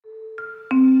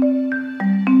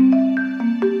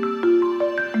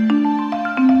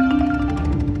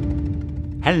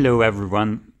Hello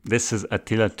everyone, this is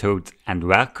Attila Toth and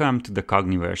welcome to the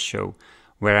Cogniverse Show,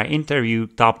 where I interview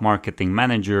top marketing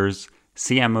managers,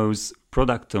 CMOs,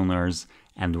 product owners,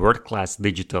 and world-class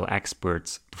digital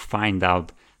experts to find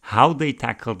out how they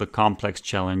tackle the complex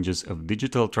challenges of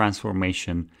digital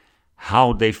transformation,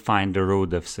 how they find the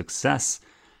road of success,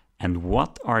 and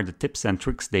what are the tips and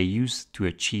tricks they use to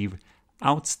achieve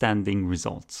outstanding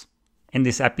results. In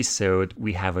this episode,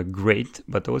 we have a great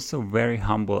but also very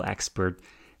humble expert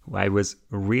who I was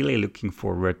really looking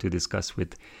forward to discuss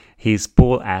with. He is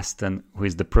Paul Aston, who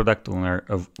is the product owner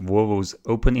of Volvo's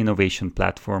open innovation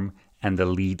platform and the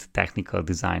lead technical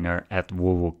designer at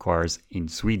Volvo Cars in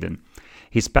Sweden.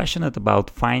 He's passionate about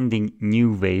finding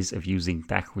new ways of using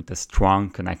tech with a strong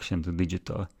connection to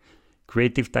digital.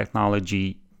 Creative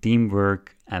technology,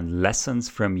 teamwork, and lessons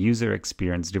from user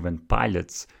experience-driven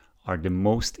pilots are the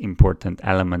most important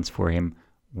elements for him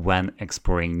when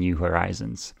exploring new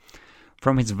horizons.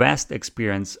 From his vast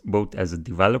experience both as a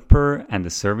developer and a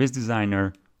service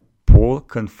designer, Paul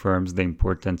confirms the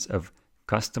importance of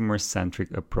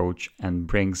customer-centric approach and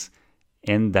brings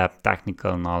in-depth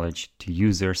technical knowledge to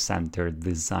user-centered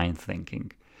design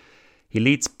thinking. He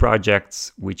leads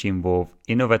projects which involve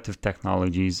innovative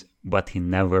technologies, but he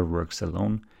never works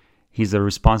alone. He's a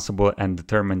responsible and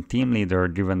determined team leader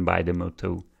driven by the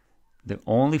motto, "The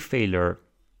only failure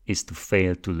is to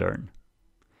fail to learn."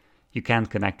 You can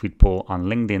connect with Paul on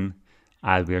LinkedIn.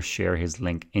 I will share his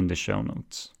link in the show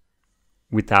notes.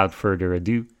 Without further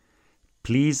ado,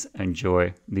 please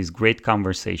enjoy this great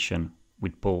conversation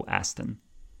with Paul Aston.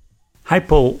 Hi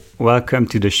Paul, welcome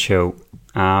to the show.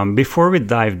 Before we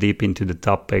dive deep into the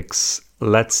topics,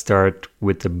 let's start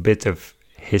with a bit of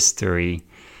history.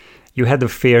 You had a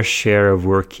fair share of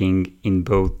working in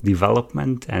both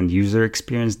development and user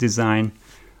experience design.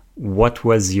 What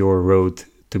was your road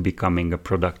to becoming a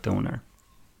product owner?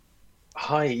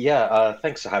 Hi,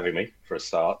 thanks for having me for a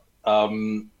start.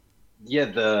 The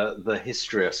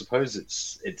history, I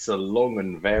suppose it's a long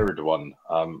and varied one.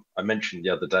 I mentioned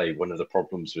the other day one of the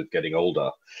problems with getting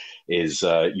older is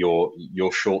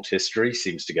your short history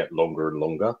seems to get longer and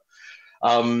longer.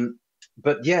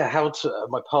 My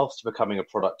path to becoming a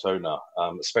product owner,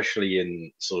 especially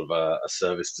in sort of a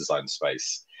service design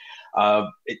space.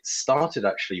 It started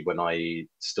actually when I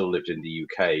still lived in the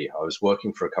UK. I was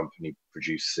working for a company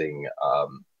producing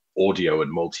audio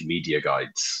and multimedia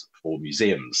guides for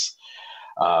museums.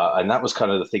 And that was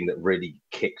kind of the thing that really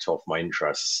kicked off my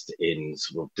interest in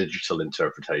sort of digital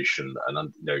interpretation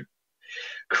and,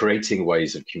 creating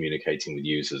ways of communicating with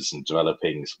users and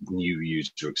developing new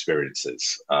user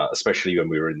experiences, especially when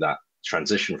we were in that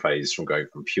transition phase from going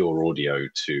from pure audio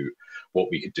to what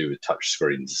we could do with touch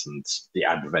screens and the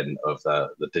advent of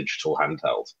the digital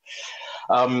handheld.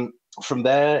 From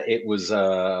there, it was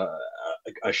a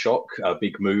shock, a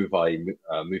big move. I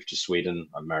moved to Sweden.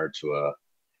 I'm married to a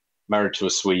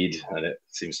Swede, and it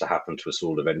seems to happen to us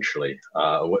all eventually.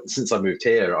 Since I moved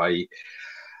here,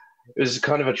 it was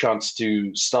kind of a chance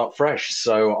to start fresh.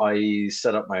 So I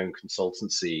set up my own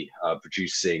consultancy,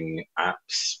 producing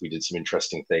apps. We did some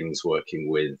interesting things working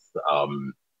with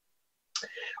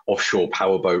offshore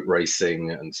powerboat racing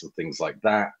and some things like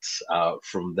that.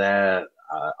 From there,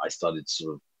 I started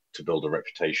sort of to build a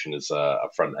reputation as a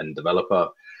front-end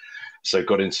developer. So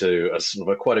got into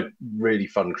quite a really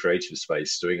fun creative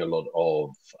space, doing a lot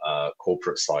of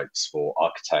corporate sites for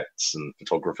architects and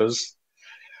photographers.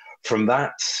 From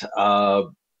that,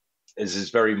 this is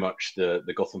very much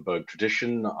the Gothenburg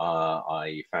tradition.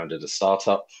 I founded a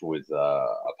startup with a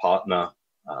partner.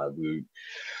 We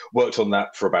worked on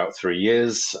that for about 3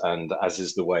 years, and as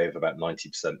is the way of about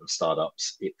 90% of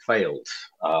startups, it failed.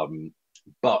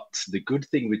 But the good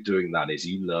thing with doing that is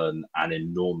you learn an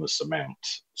enormous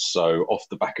amount. So off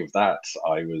the back of that,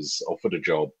 I was offered a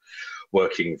job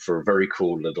working for a very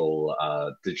cool little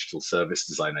digital service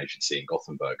design agency in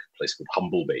Gothenburg, a place called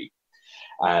Humblebee.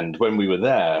 And when we were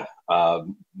there,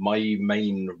 my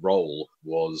main role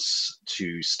was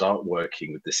to start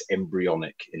working with this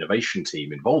embryonic innovation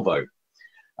team in Volvo.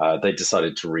 They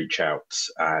decided to reach out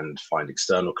and find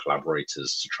external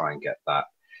collaborators to try and get that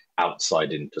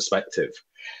outside in perspective.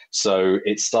 So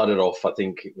it started off, I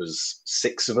think it was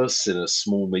 6 of us in a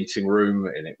small meeting room,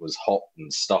 and it was hot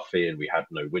and stuffy, and we had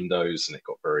no windows, and it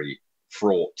got very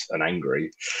fraught and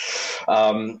angry.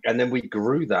 And then we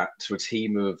grew that to a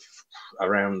team of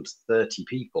around 30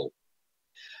 people.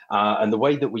 And the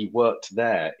way that we worked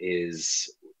there is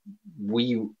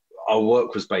our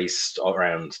work was based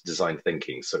around design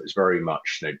thinking. So it was very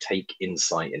much, take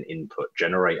insight and input,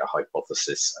 generate a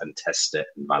hypothesis and test it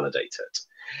and validate it.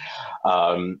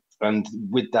 And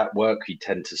with that work, we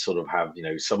tend to sort of have,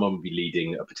 someone would be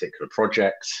leading a particular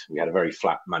project. We had a very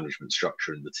flat management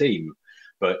structure in the team,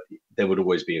 but there would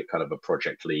always be a kind of a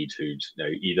project lead who'd,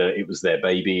 either it was their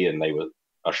baby and they were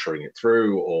ushering it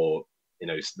through, or,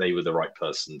 they were the right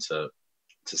person to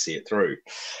see it through.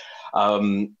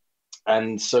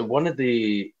 And so one of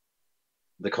the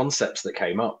concepts that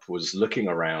came up was looking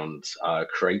around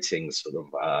creating sort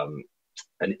of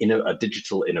a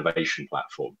digital innovation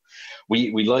platform.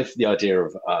 We like the idea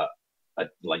of a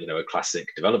classic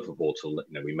developer portal.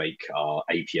 We make our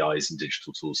APIs and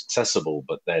digital tools accessible,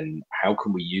 but then how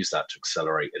can we use that to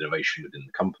accelerate innovation within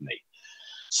the company?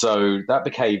 So that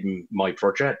became my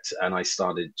project, and I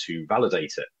started to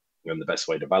validate it. And the best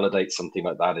way to validate something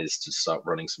like that is to start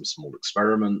running some small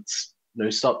experiments.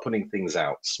 Start putting things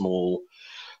out, small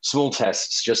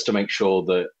tests, just to make sure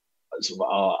that sort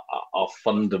of our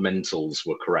fundamentals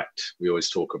were correct. We always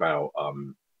talk about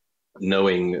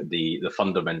knowing the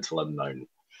fundamental unknown,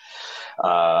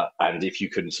 and if you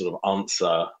can sort of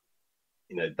answer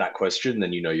that question,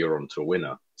 then you're on to a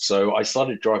winner. So I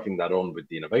started driving that on with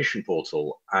the innovation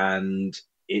portal, and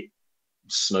it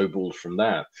snowballed from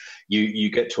there. You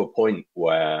get to a point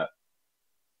where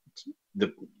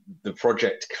the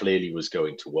project clearly was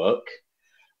going to work.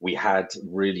 We had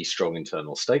really strong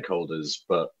internal stakeholders,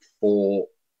 but for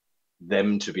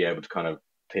them to be able to kind of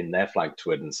pin their flag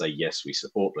to it and say, yes, we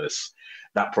support this,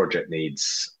 that project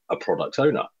needs a product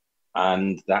owner.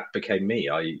 And that became me.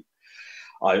 I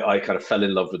kind of fell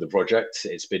in love with the project.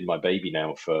 It's been my baby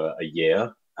now for a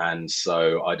year. And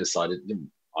so I decided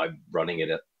I'm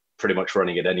pretty much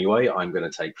running it anyway. I'm going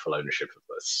to take full ownership of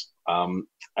this.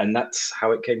 And that's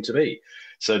how it came to be.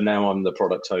 So now I'm the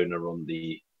product owner on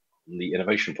the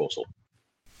innovation portal.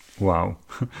 Wow.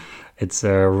 It's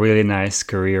a really nice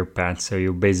career path. So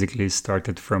you basically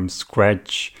started from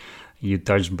scratch. You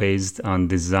touched based on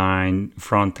design,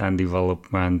 front-end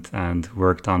development, and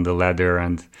worked on the ladder.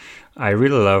 And I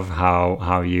really love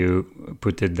how you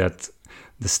put it, that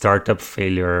the startup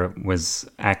failure was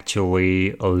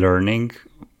actually a learning,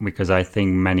 because I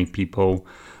think many people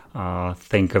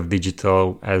think of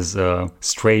digital as a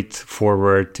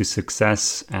straightforward to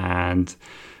success, and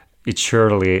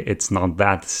it's not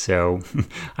that. So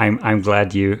I'm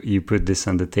glad you put this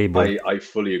on the table. I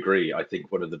fully agree. I think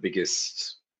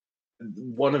it's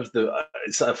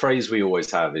a phrase we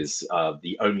always have is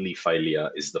the only failure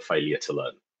is the failure to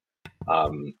learn.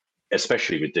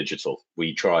 Especially with digital,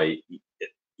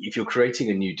 if you're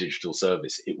creating a new digital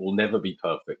service, it will never be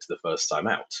perfect the first time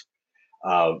out.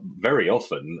 Very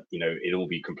often, it'll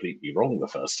be completely wrong the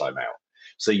first time out.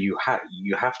 So you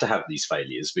have to have these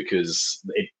failures, because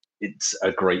it's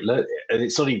a great learn, and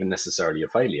it's not even necessarily a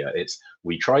failure. It's,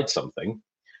 we tried something,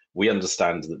 we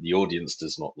understand that the audience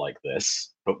does not like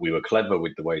this, but we were clever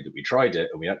with the way that we tried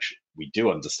it, and we do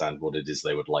understand what it is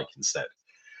they would like instead.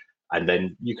 And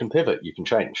then you can pivot, you can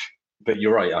change. But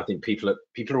you're right. I think people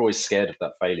are always scared of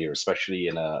that failure, especially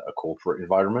in a corporate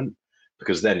environment,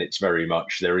 because then it's very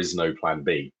much, there is no plan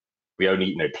B. We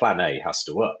only, plan A has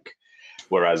to work.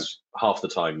 Whereas half the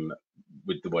time,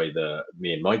 with the way that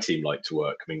me and my team like to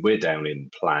work, I mean, we're down in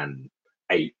plan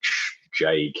H,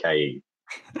 J, K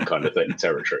kind of thing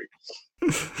territory.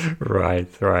 Right.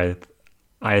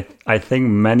 I think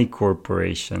many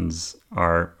corporations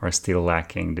are still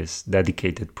lacking this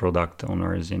dedicated product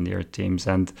owners in their teams.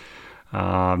 And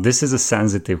this is a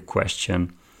sensitive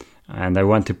question, and I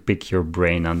want to pick your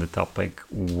brain on the topic.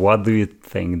 What do you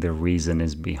think the reason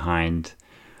is behind?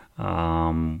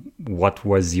 What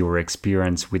was your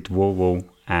experience with Volvo,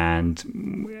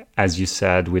 and as you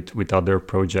said, with other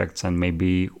projects, and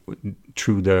maybe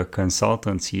through the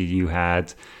consultancy you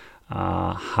had,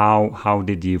 how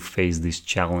did you face this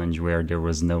challenge where there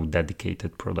was no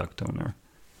dedicated product owner?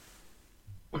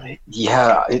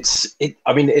 Yeah,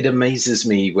 it amazes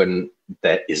me when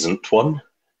there isn't one.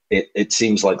 It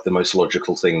seems like the most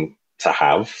logical thing to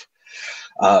have.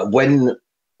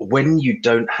 When you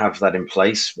don't have that in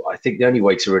place, I think the only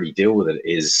way to really deal with it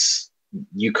is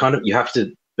you have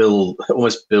to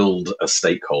almost build a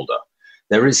stakeholder.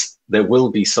 There will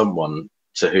be someone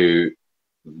to who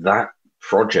that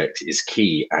project is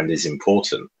key and is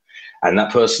important, and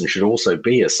that person should also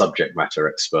be a subject matter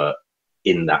expert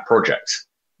in that project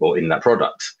or in that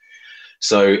product.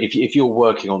 So if you're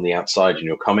working on the outside and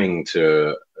you're coming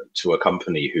to a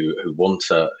company who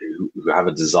have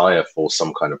a desire for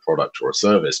some kind of product or a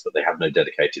service, but they have no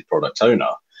dedicated product owner,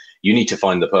 you need to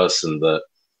find the person that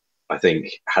I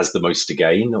think has the most to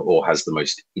gain, or has the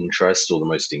most interest or the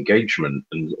most engagement,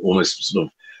 and almost sort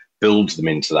of build them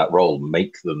into that role,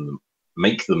 make them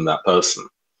that person.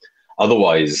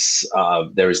 Otherwise,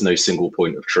 there is no single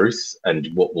point of truth. And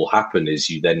what will happen is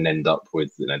you then end up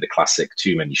with, the classic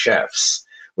too many chefs,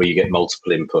 where you get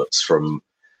multiple inputs from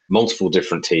multiple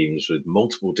different teams with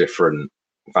multiple different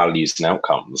values and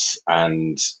outcomes.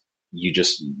 And you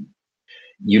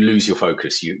lose your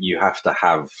focus. You have to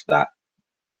have that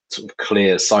sort of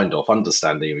clear, signed off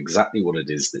understanding of exactly what it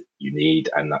is that you need,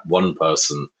 and that one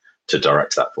person to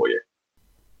direct that for you.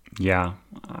 Yeah,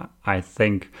 I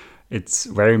think it's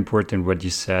very important what you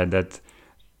said, that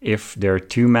if there are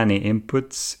too many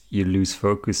inputs, you lose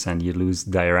focus and you lose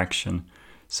direction.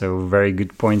 So very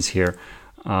good points here.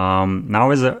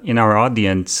 Now, in our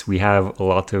audience, we have a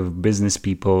lot of business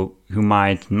people who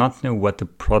might not know what the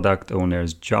product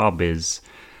owner's job is.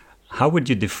 How would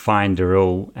you define the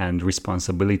role and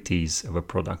responsibilities of a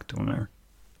product owner?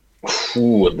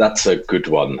 Ooh, that's a good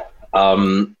one.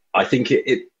 I think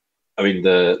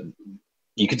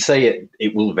you could say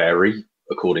it will vary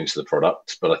according to the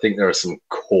product, but I think there are some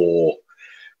core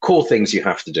things you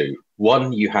have to do.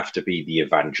 One, you have to be the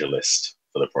evangelist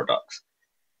for the product.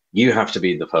 You have to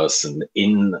be the person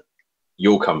in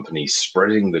your company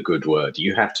spreading the good word.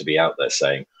 You have to be out there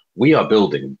saying, we are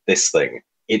building this thing.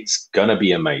 It's going to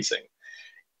be amazing.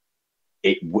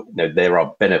 There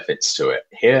are benefits to it.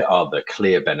 Here are the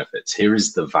clear benefits. Here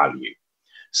is the value.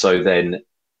 So then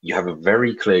you have a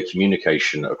very clear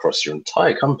communication across your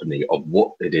entire company of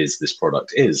what it is this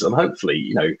product is, and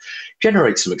hopefully,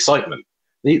 generate some excitement.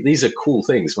 These are cool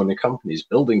things. When a company is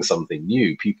building something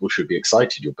new, people should be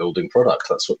excited. You're building product.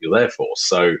 That's what you're there for.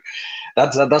 So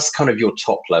that's kind of your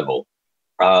top level.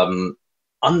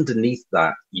 Underneath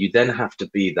that, you then have to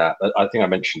be that. I think I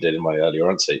mentioned it in my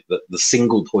earlier answer, the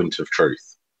single point of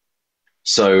truth.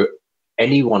 So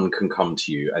anyone can come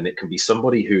to you, and it can be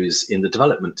somebody who's in the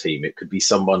development team. It could be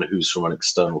someone who's from an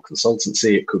external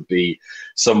consultancy. It could be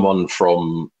someone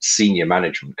from senior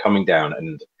management coming down,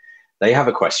 and they have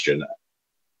a question.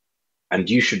 And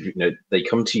you should, they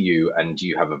come to you, and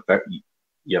you have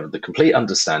the complete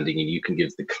understanding, and you can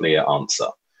give the clear answer.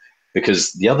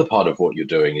 Because the other part of what you're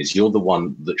doing is you're the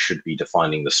one that should be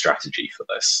defining the strategy for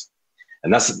this.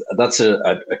 And that's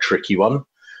a tricky one,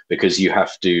 because you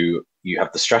have the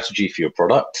strategy for your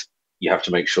product. You have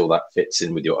to make sure that fits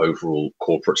in with your overall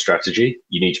corporate strategy.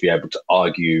 You need to be able to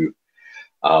argue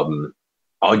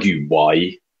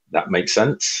why that makes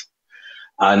sense.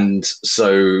 And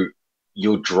so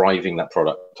you're driving that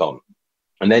product on.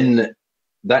 And then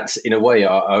that's, in a way,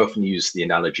 I often use the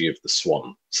analogy of the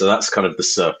swan. So that's kind of the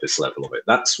surface level of it.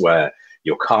 That's where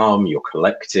you're calm, you're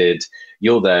collected,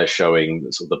 you're there showing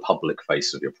sort of the public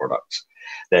face of your product.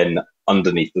 Then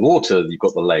underneath the water, you've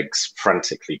got the legs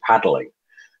frantically paddling,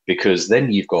 because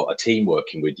then you've got a team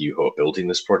working with you who are building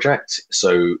this project.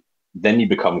 So then you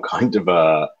become kind of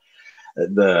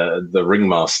the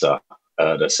ringmaster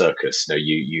at a circus.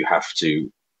 You have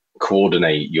to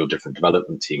coordinate your different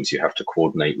development teams. You have to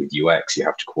coordinate with UX. You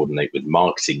have to coordinate with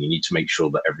marketing. You need to make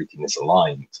sure that everything is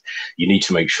aligned. You need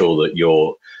to make sure that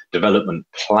your development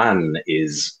plan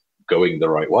is going the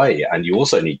right way. And you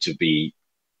also need to be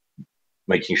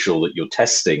making sure that you're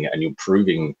testing and you're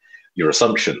proving your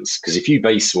assumptions. Because if you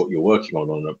base what you're working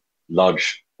on a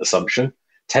large assumption,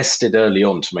 test it early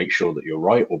on to make sure that you're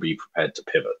right, or be prepared to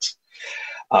pivot.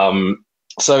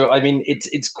 So, I mean,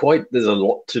 there's a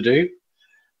lot to do.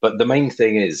 But the main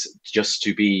thing is just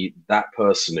to be that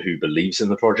person who believes in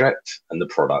the project and the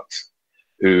product,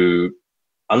 who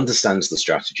understands the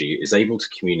strategy, is able to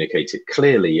communicate it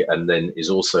clearly, and then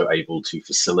is also able to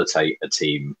facilitate a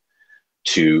team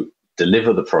to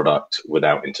deliver the product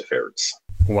without interference.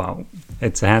 Wow,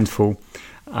 it's a handful.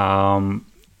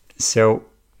 So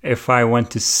if I want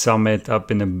to sum it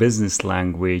up in a business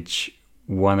language,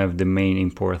 one of the main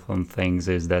important things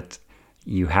is that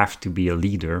you have to be a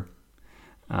leader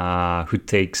who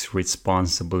takes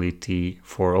responsibility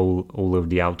for all of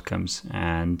the outcomes.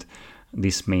 And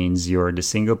this means you're the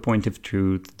single point of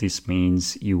truth. This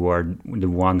means you are the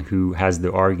one who has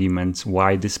the arguments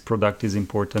why this product is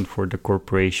important for the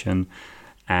corporation.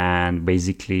 And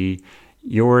basically,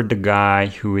 you're the guy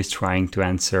who is trying to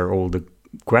answer all the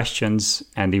questions.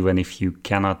 And even if you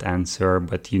cannot answer,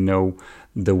 but you know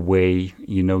the way,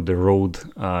 you know the road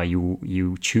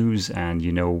you choose, and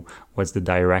you know what's the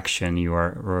direction you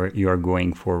are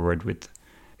going forward with.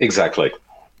 Exactly.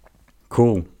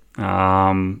 Cool.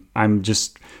 I'm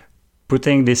just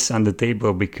putting this on the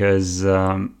table because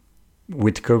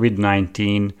with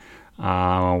COVID-19,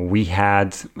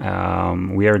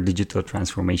 we are a digital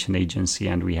transformation agency,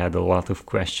 and we had a lot of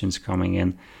questions coming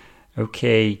in.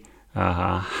 Okay,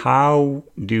 how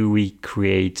do we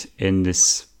create in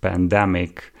this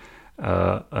pandemic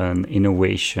an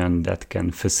innovation that can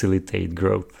facilitate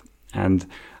growth? And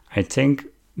I think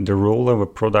the role of a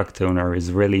product owner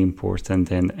is really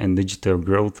important in digital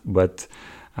growth, but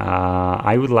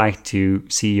I would like to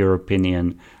see your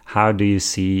opinion. How do you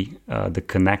see the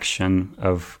connection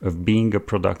of being a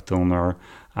product owner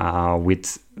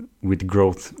with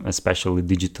growth, especially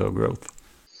digital growth?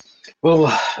 Well,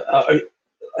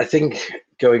 I think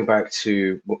going back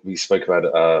to what we spoke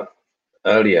about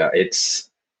earlier, it's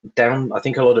down. I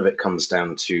think a lot of it comes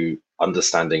down to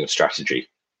understanding of strategy.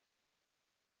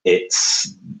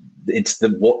 It's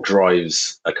what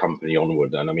drives a company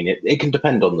onward, and I mean it can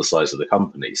depend on the size of the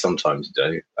company. Sometimes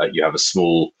you have a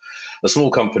small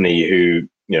company who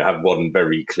have one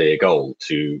very clear goal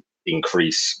to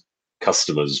increase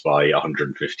customers by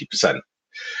 150%.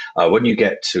 When you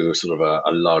get to sort of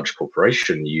a large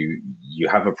corporation, you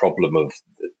have a problem of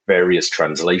various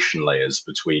translation layers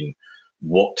between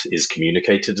what is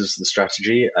communicated as the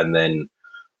strategy and then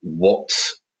what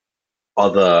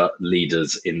other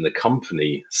leaders in the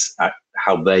company,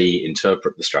 how they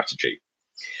interpret the strategy.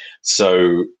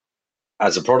 So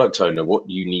as a product owner, what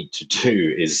you need to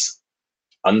do is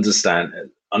understand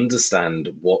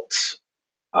what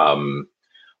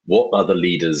other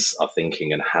leaders are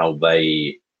thinking and how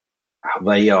they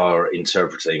are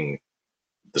interpreting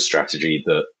the strategy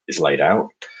that is laid out,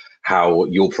 how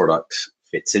your product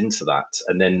fits into that,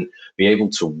 and then be able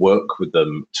to work with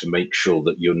them to make sure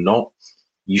that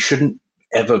you shouldn't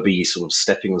ever be sort of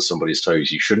stepping on somebody's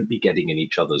toes. You shouldn't be getting in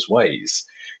each other's ways.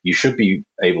 You should be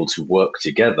able to work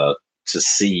together to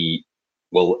see,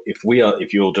 well,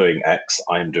 if you're doing X,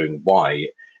 I'm doing Y,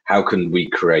 how can we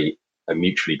create a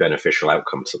mutually beneficial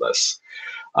outcome to this?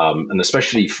 And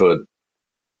especially for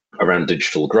around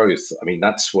digital growth, I mean,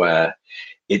 that's where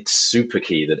it's super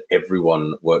key that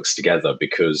everyone works together,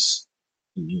 because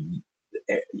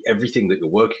everything that you're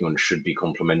working on should be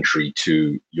complementary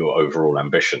to your overall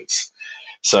ambitions.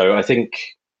 So I think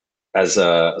as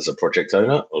a project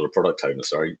owner or a product owner,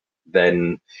 sorry,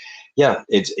 then yeah,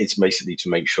 it's basically to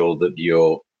make sure that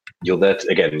you're there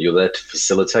you're there to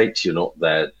facilitate. You're not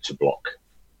there to block.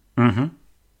 Mm-hmm.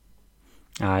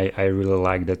 I really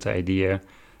like that idea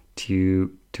to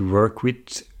work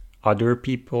with other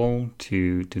people,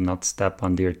 to not step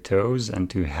on their toes and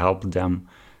to help them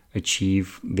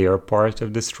achieve their part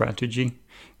of the strategy.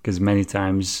 Because many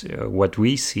times what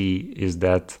we see is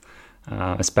that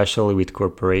especially with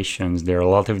corporations, there are a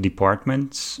lot of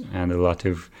departments and a lot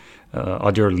of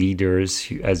other leaders,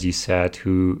 who, as you said,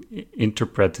 who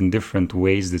interpret in different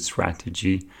ways the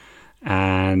strategy.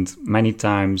 And many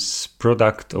times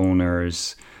product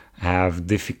owners have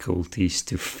difficulties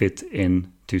to fit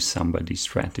into somebody's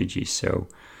strategy. So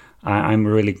I'm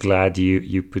really glad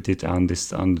you put it on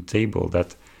the table,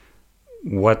 that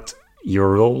what your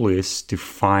role is to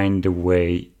find a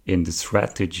way in the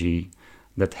strategy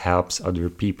that helps other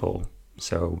people.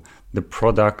 So the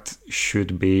product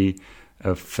should be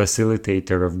a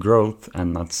facilitator of growth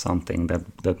and not something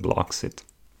that blocks it.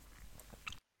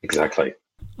 Exactly.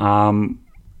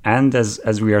 And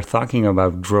as we are talking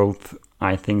about growth,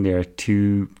 I think there are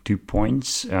two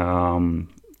points.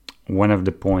 One of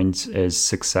the points is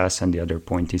success and the other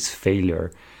point is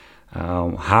failure.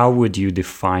 How would you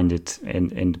define it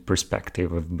in the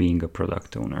perspective of being a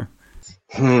product owner?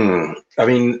 I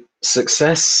mean,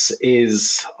 success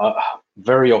is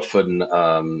very often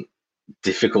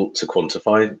difficult to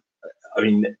quantify. I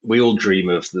mean, we all dream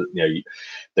of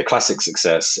the classic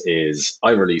success is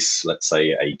I release, let's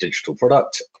say, a digital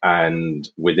product, and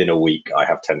within a week I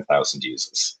have 10,000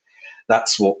 users.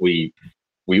 That's what we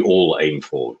all aim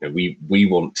for. We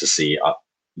want to see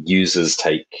users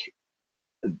take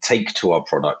to our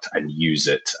product and use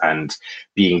it and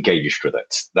be engaged with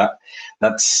it.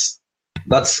 That's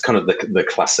kind of the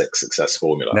classic success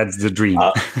formula. That's the dream.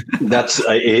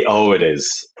 It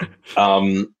is.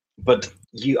 But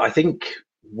I think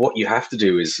what you have to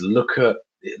do is look at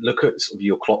sort of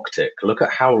your clock tick. Look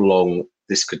at how long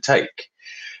this could take,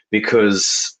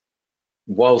 because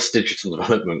whilst digital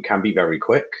development can be very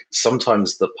quick,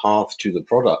 sometimes the path to the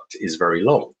product is very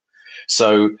long.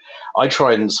 So I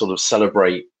try and sort of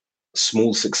celebrate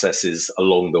small successes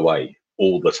along the way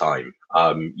all the time.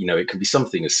 It can be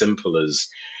something as simple as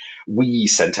we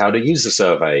sent out a user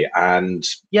survey and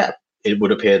it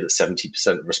would appear that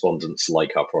 70% of respondents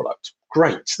like our product.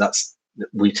 Great.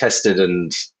 We tested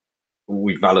and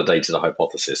we validated a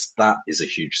hypothesis. That is a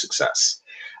huge success.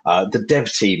 The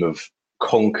dev team have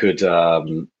conquered a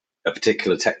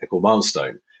particular technical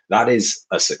milestone. That is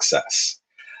a success.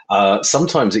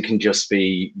 Sometimes it can just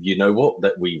be,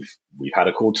 that we've had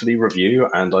a quarterly review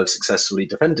and I've successfully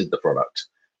defended the product.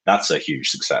 That's a huge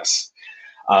success.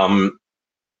 And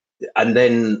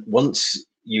then once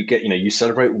you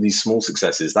celebrate all these small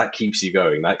successes. That keeps you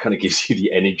going. That kind of gives you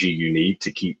the energy you need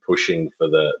to keep pushing for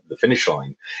the finish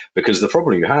line. Because the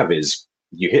problem you have is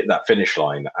you hit that finish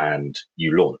line and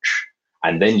you launch,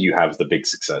 and then you have the big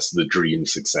success, the dream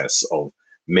success of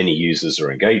many users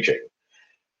are engaging.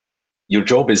 Your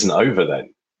job isn't over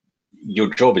then. Your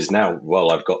job is now,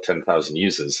 well, I've got 10,000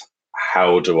 users.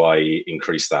 How do I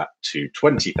increase that to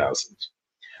 20,000?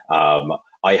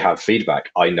 I have feedback.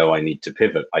 I know I need to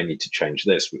pivot. I need to change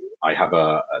this. I have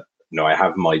I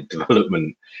have my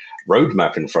development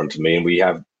roadmap in front of me, and we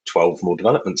have 12 more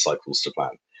development cycles to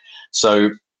plan. So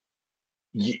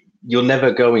you're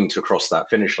never going to cross that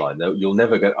finish line. You'll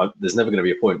never go. There's never going to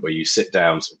be a point where you sit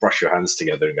down, brush your hands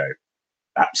together, and go,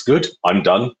 "That's good. I'm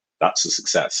done. That's a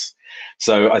success."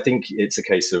 So I think it's a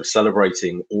case of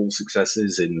celebrating all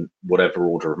successes in whatever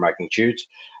order of magnitude.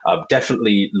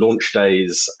 Definitely launch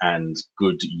days and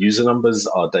good user numbers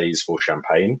are days for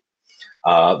champagne.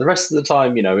 The rest of the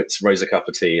time, it's raise a cup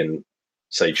of tea and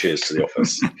say cheers to the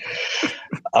office.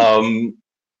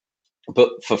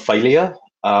 But for failure,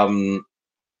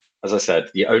 as I said,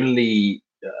 the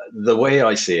way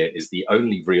I see it is the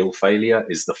only real failure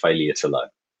is the failure to learn.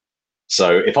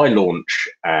 So if I launch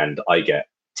and I get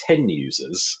 10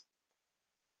 users,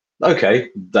 okay,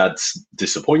 that's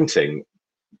disappointing,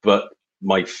 but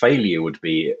my failure would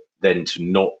be then to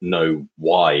not know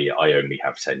why I only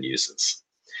have 10 users.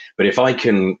 But if I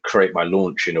can create my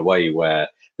launch in a way where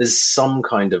there's some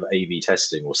kind of A/B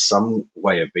testing or some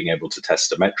way of being able to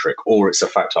test a metric, or it's a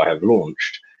fact I have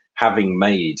launched, having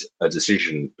made a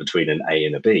decision between an A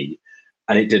and a B,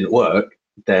 and it didn't work,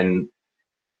 then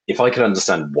if I can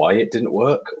understand why it didn't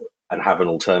work and have an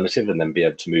alternative and then be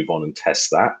able to move on and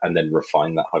test that and then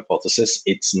refine that hypothesis,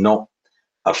 it's not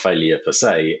a failure per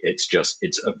se.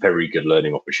 It's a very good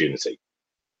learning opportunity.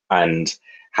 And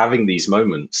having these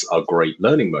moments are great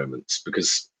learning moments,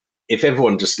 because if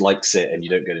everyone just likes it and you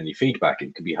don't get any feedback,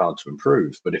 it can be hard to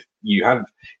improve. But if you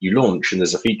launch and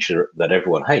there's a feature that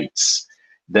everyone hates,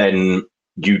 then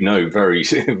very,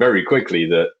 very quickly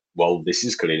that, well, this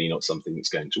is clearly not something that's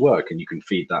going to work, and you can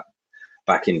feed that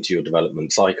back into your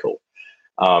development cycle.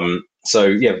 So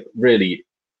yeah, really,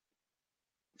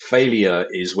 failure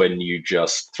is when you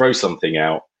just throw something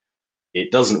out,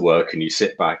 it doesn't work, and you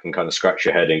sit back and kind of scratch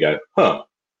your head and go,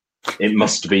 it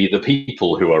must be the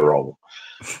people who are wrong.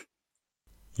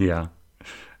 Yeah.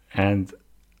 And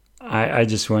I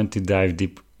just want to dive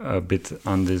deep a bit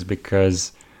on this,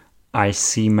 because I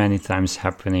see many times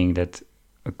happening that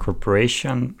a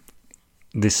corporation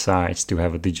decides to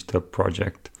have a digital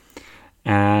project,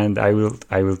 and I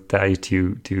will tell you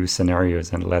two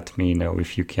scenarios and let me know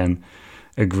if you can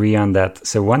agree on that.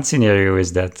 So one scenario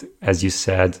is that, as you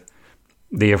said,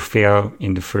 they fail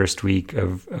in the first week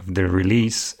of the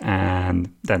release,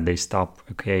 and then they stop.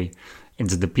 Okay,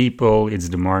 it's the people, it's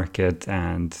the market,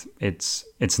 and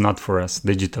it's not for us.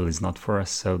 Digital is not for us.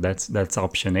 So that's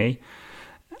option A.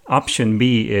 Option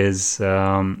B is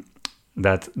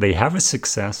that they have a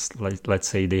success, let's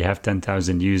say they have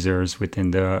 10,000 users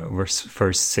within the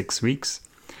first 6 weeks,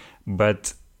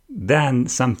 but then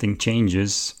something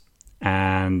changes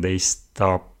and they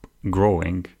stop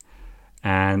growing,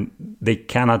 and they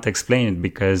cannot explain it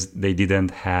because they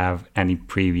didn't have any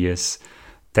previous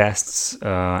tests,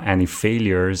 any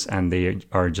failures, and they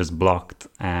are just blocked,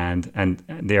 and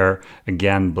they are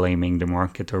again blaming the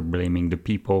market or blaming the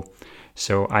people.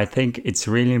 So I think it's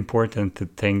really important to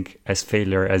think as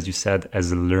failure, as you said,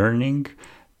 as a learning,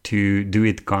 to do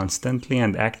it constantly.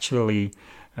 And actually,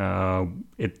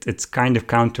 it's kind of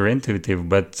counterintuitive,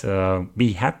 but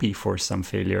be happy for some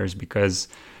failures, because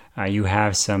you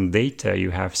have some data,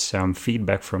 you have some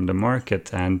feedback from the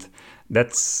market, and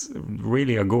that's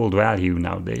really a gold value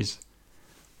nowadays.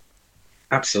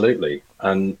 Absolutely.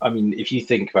 And I mean, if you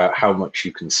think about how much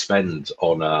you can spend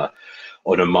on a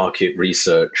market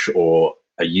research or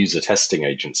a user testing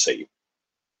agency,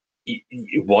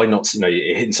 why not?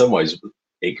 In some ways,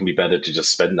 it can be better to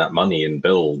just spend that money and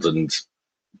build and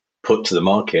put to the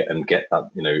market and get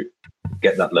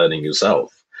that learning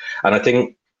yourself. And I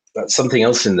think that's something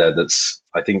else in there that's,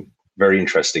 I think, very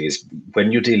interesting, is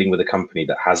when you're dealing with a company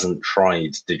that hasn't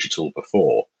tried digital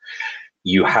before,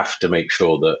 you have to make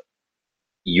sure that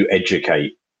you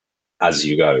educate as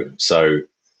you go. So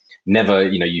never,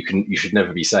 you should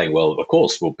never be saying, well, of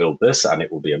course we'll build this and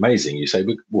it will be amazing. You say,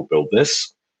 we'll build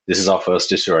this. This is our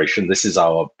first iteration. This is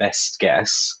our best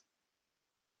guess,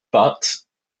 but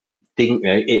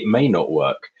it may not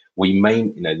work. We may,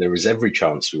 there is every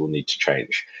chance we will need to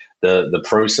change. The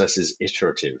process is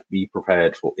iterative. Be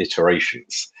prepared for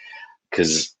iterations,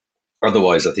 because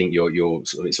otherwise, I think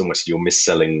it's almost you're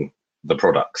misselling the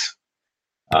product.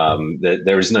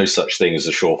 There is no such thing as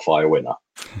a surefire winner.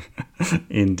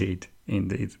 Indeed.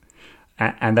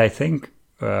 And I think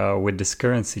with this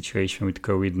current situation with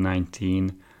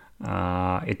COVID-19,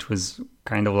 it was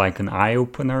kind of like an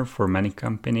eye-opener for many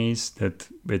companies that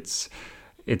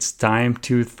it's time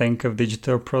to think of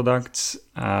digital products.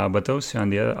 But also on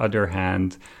the other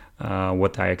hand,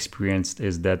 what I experienced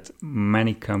is that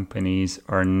many companies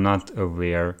are not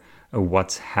aware of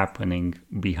what's happening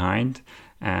behind,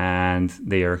 and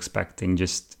they are expecting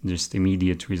just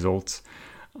immediate results.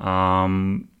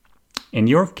 In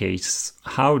your case,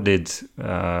 how did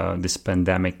this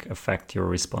pandemic affect your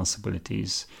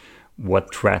responsibilities?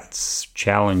 What threats,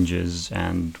 challenges,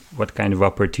 and what kind of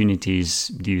opportunities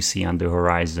do you see on the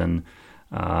horizon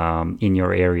in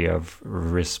your area of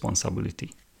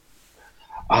responsibility?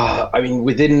 I mean,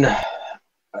 within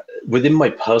my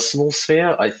personal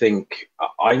sphere, I think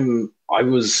I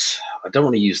don't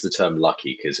want to use the term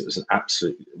lucky, because it was an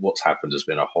absolute, what's happened has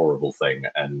been a horrible thing,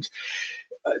 and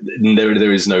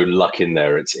there is no luck in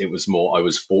there. It was more, I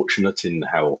was fortunate in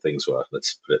how things were.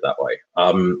 Let's put it that way.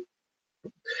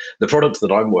 The product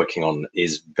that I'm working on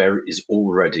is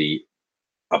already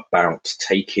about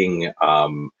taking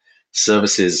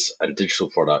services and digital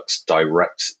products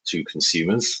direct to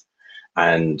consumers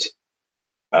and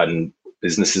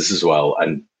businesses as well,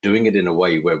 and doing it in a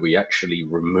way where we actually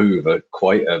remove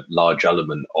quite a large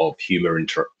element of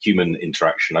human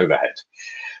interaction overhead.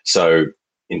 So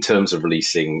in terms of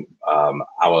releasing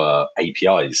our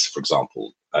APIs, for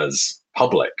example, as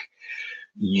public,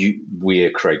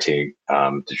 we're creating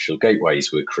digital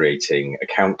gateways, we're creating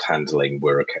account handling,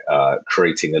 we're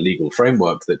creating a legal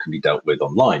framework that can be dealt with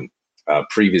online.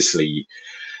 Previously,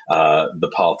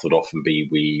 the path would often be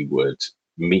we would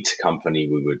meet a company,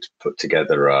 we would put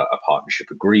together a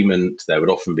partnership agreement. There would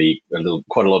often be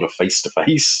quite a lot of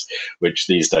face-to-face, which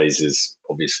these days is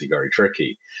obviously very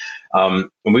tricky. And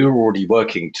we were already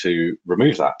working to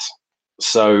remove that.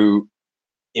 So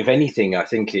if anything, I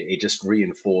think it just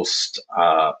reinforced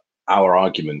our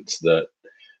argument that,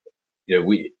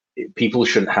 people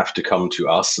shouldn't have to come to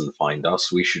us and find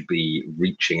us. We should be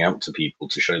reaching out to people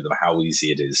to show them how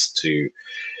easy it is to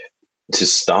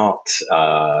start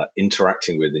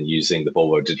interacting with and using the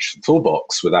Volvo Digital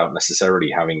Toolbox without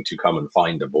necessarily having to come and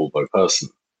find a Volvo person,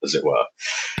 as it were.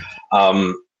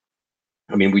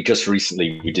 I mean, we just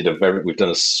recently, we've done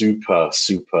a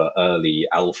super early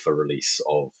alpha release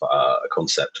of a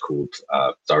concept called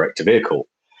direct to vehicle,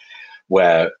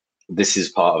 where this is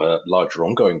part of a larger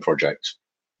ongoing project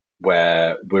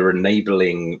where we're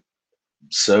enabling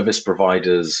service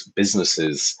providers,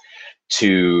 businesses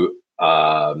to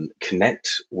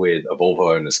connect with a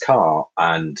Volvo owner's car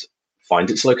and find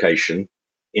its location,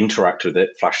 interact with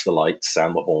it, flash the lights,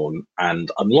 sound the horn, and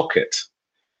unlock it.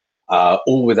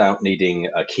 All without needing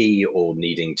a key or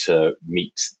needing to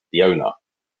meet the owner.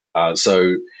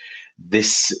 So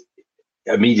this,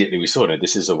 immediately we saw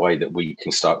this is a way that we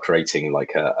can start creating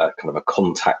like a kind of a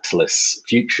contactless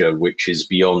future, which is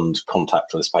beyond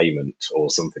contactless payment or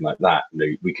something like that.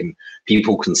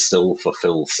 People can still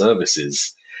fulfill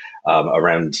services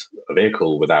around a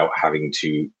vehicle without having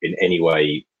to in any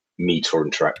way meet or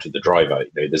interact with the driver.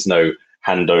 There's no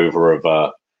handover of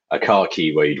a car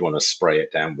key where you'd want to spray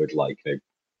it down with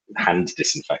hand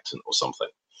disinfectant or something.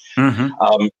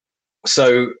 Mm-hmm.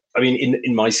 So, I mean,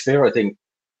 in my sphere, I think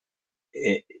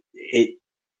it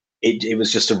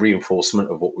was just a reinforcement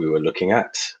of what we were looking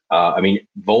at. I mean,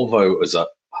 Volvo as a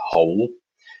whole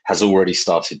has already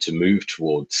started to move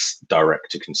towards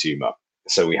direct to consumer.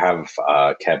 So we have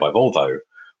Care by Volvo,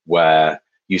 where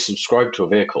you subscribe to a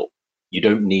vehicle. You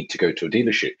don't need to go to a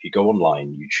dealership. You go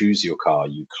online, you choose your car,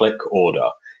 you click order,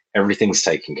 everything's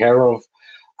taken care of,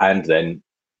 and then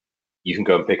you can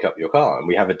go and pick up your car. And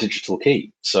we have a digital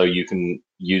key. So you can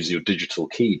use your digital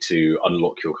key to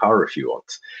unlock your car if you want.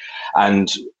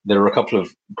 And there are a couple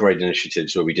of great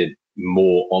initiatives where we did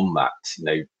more on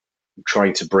that,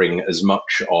 trying to bring as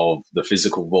much of the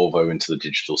physical Volvo into the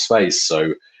digital space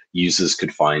so users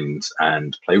could find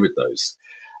and play with those.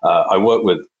 I work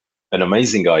with an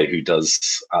amazing guy who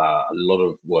does a lot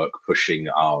of work pushing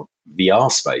our VR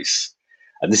space.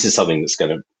 And this is something that's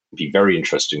going to be very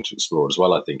interesting to explore as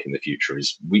well, I think, in the future,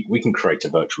 is we can create a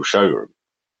virtual showroom.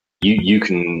 You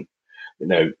can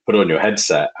put on your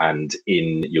headset, and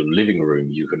in your living room,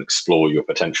 you can explore your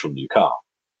potential new car.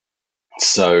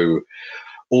 So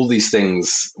all these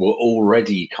things were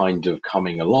already kind of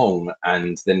coming along.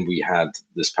 And then we had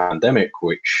this pandemic,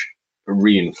 which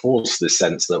reinforced this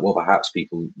sense that, well, perhaps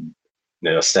people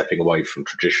are stepping away from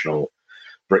traditional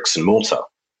bricks and mortar.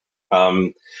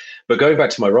 But going back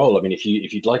to my role, I mean, if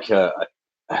you'd like a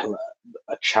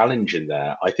a challenge in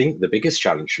there. I think the biggest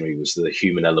challenge for me was the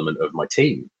human element of my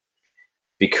team,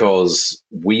 because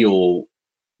we all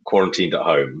quarantined at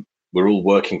home. We're all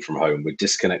working from home. We're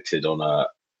disconnected on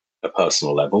a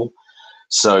personal level.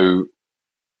 So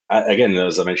again,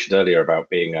 as I mentioned earlier about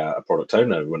being a product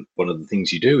owner, one of the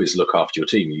things you do is look after your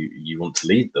team. You want to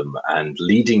lead them, and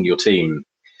leading your team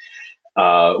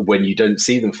when you don't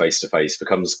see them face to face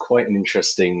becomes quite an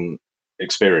interesting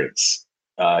experience.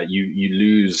 You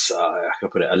lose, I can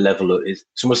put it, a level of, it's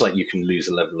almost like you can lose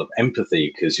a level of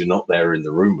empathy because you're not there in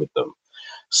the room with them.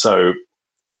 So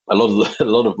a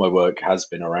lot of my work has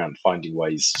been around finding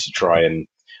ways to try and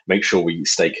make sure we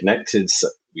stay connected, so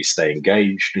we stay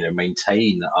engaged,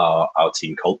 maintain our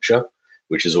team culture,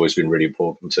 which has always been really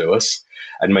important to us,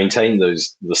 and maintain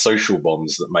the social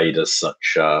bonds that made us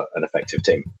such an effective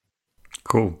team.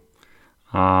 Cool.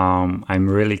 I'm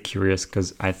really curious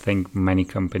because I think many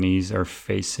companies are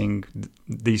facing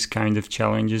these kind of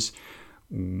challenges.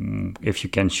 If you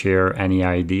can share any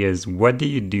ideas, what do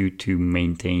you do to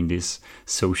maintain this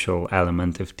social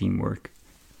element of teamwork?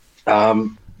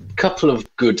 Couple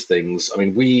of good things. I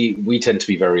mean, we tend to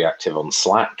be very active on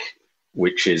Slack,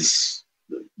 which is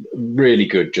really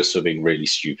good just for being really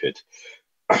stupid.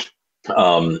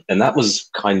 And that was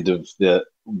kind of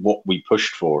what we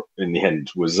pushed for in the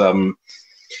end was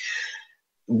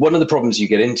one of the problems you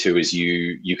get into is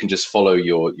you can just follow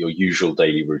your usual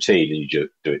daily routine and you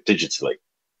just do it digitally,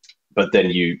 but then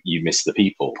you miss the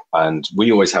people. And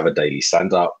we always have a daily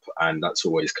stand up, and that's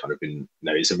always kind of been,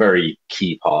 it's a very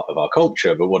key part of our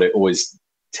culture, but what it always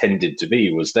tended to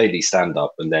be was daily stand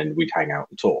up and then we'd hang out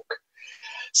and talk.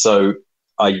 So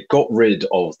I got rid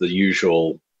of the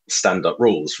usual stand up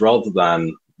rules. Rather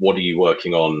than what are you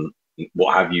working on,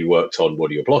 what have you worked on,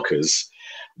 what are your blockers,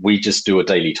 we just do a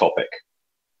daily topic.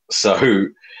 So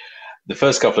the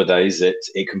first couple of days,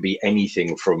 it can be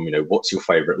anything from, what's your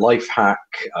favorite life hack?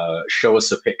 Show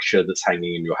us a picture that's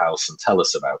hanging in your house and tell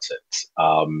us about it.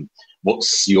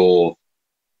 What's your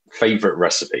favorite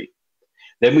recipe?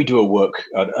 Then we do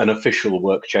an official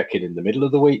work check-in in the middle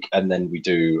of the week. And then we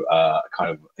do kind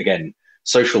of, again,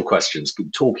 social questions,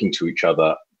 talking to each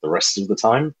other the rest of the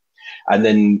time. And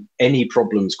then any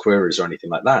problems, queries, or anything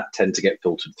like that tend to get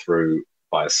filtered through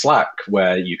via Slack,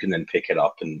 where you can then pick it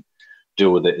up and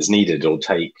deal with it as needed, or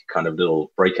take kind of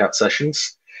little breakout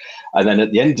sessions. And then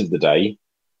at the end of the day,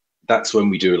 that's when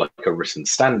we do like a written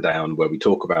stand down where we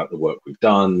talk about the work we've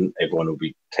done. Everyone will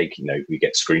be taking, we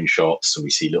get screenshots and we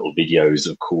see little videos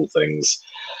of cool things.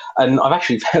 And I've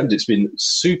actually found it's been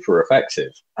super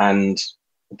effective. And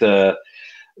the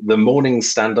morning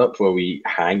stand up where we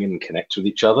hang and connect with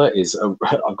each other is,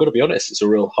 I've got to be honest, it's a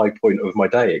real high point of my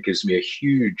day. It gives me a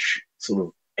huge sort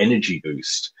of energy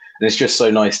boost. And it's just so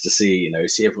nice to see,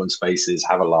 see everyone's faces,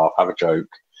 have a laugh, have a joke,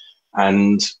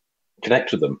 and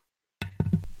connect with them.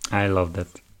 I love that.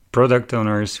 Product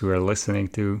owners who are listening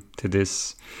to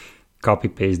this, copy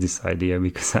paste this idea,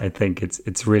 because I think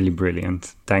it's really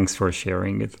brilliant. Thanks for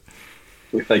sharing it.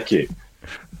 Thank you.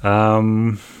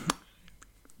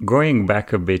 Going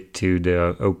back a bit to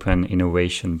the Open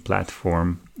Innovation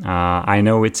Platform, I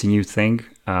know it's a new thing.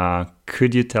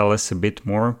 Could you tell us a bit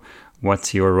more?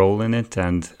 What's your role in it,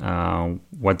 and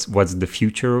what's the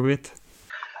future of it?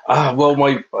 Well,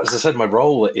 as I said, my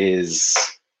role is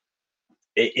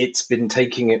it's been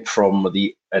taking it from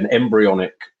an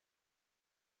embryonic,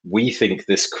 we think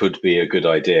this could be a good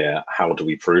idea, how do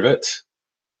we prove it,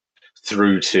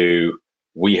 through to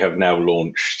we have now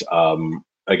launched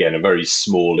again a very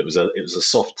small, it was a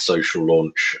soft social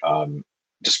launch,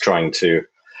 just trying to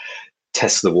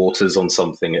test the waters on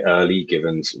something early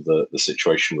given the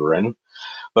situation we're in.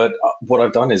 But what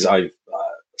I've done is I've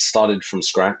started from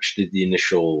scratch, did the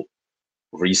initial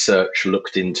research,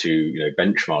 looked into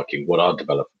benchmarking what are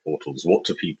developer portals, what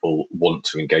do people want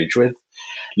to engage with,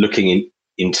 looking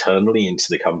internally into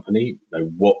the company,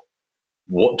 what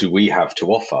do we have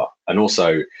to offer. And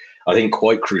also I think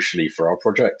quite crucially for our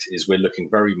project is we're looking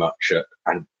very much at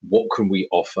and what can we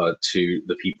offer to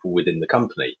the people within the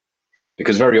company,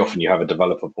 because very often you have a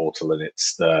developer portal and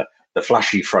it's the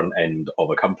flashy front end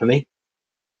of a company,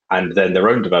 and then their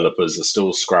own developers are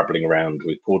still scrabbling around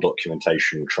with poor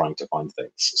documentation trying to find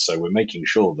things. So we're making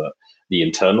sure that the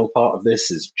internal part of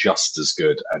this is just as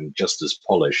good and just as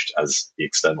polished as the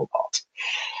external part.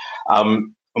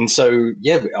 And so,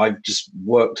 yeah, I've just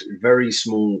worked very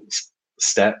small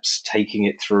steps, taking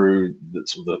it through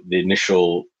the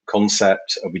initial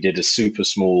concept. We did a super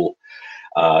small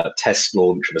test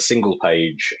launch of a single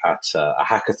page at a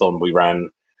hackathon we ran,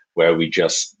 where we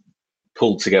just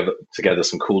pulled together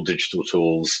some cool digital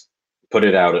tools, put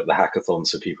it out at the hackathon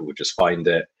so people would just find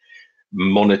it.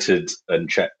 monitored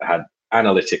and had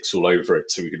analytics all over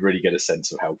it, so we could really get a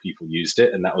sense of how people used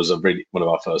it. And that was one of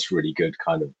our first really good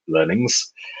kind of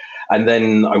learnings. And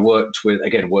then I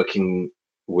working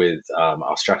with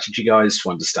our strategy guys to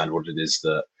understand what it is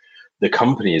that the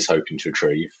company is hoping to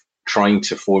achieve, trying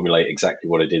to formulate exactly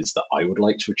what it is that I would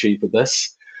like to achieve with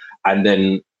this, and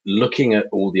then looking at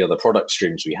all the other product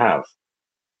streams we have.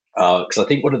 Because I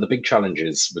think one of the big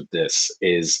challenges with this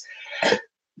is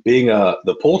being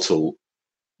the portal,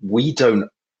 we don't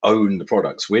own the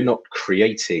products. We're not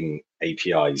creating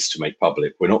APIs to make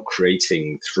public. We're not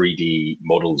creating 3D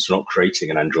models. We're not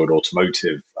creating an Android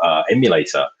automotive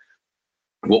emulator.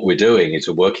 What we're doing is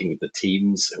we're working with the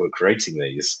teams who are creating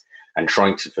these and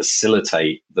trying to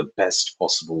facilitate the best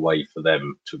possible way for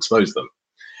them to expose them.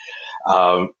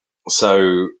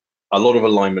 So a lot of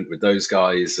alignment with those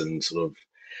guys, and sort of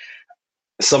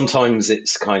sometimes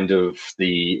it's kind of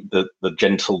the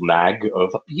gentle nag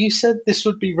of, you said this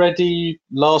would be ready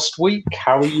last week.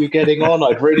 How are you getting on?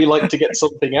 I'd really like to get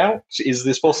something out. Is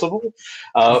this possible?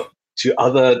 To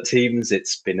other teams,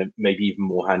 it's been maybe even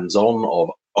more hands-on of,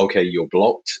 okay, you're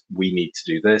blocked. We need to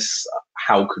do this.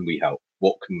 How can we help?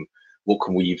 What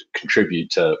can we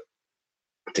contribute to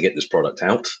get this product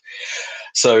out?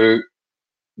 So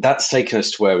that's taken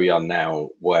us to where we are now,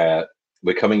 where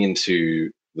we're coming into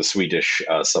the Swedish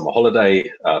summer holiday.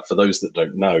 For those that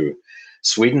don't know,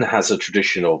 Sweden has a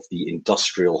tradition of the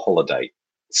industrial holiday.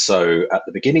 So at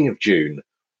the beginning of June,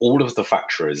 all of the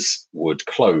factories would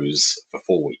close for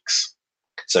 4 weeks.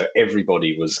 So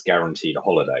everybody was guaranteed a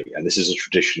holiday, and this is a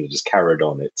tradition that is carried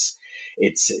on.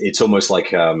 It's almost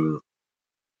like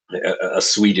a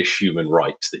Swedish human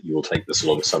right that you will take this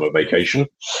long summer vacation,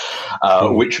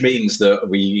 which means that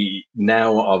we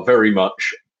now are very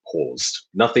much paused.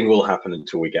 Nothing will happen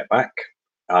until we get back.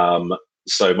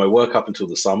 So my work up until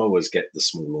the summer was get the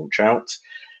small launch out,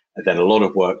 and then a lot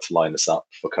of work to line us up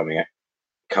for coming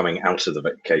out of the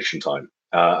vacation time.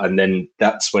 And then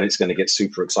that's when it's going to get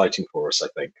super exciting for us, I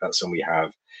think. That's when we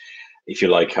have, if you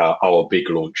like, our big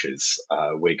launches.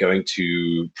 We're going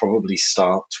to probably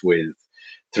start with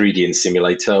 3D and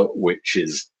Simulator, which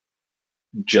is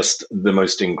just the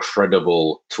most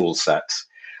incredible tool set,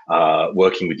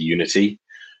 working with Unity,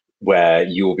 where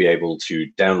you'll be able to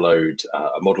download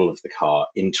a model of the car,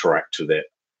 interact with it,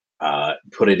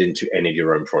 put it into any of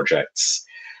your own projects.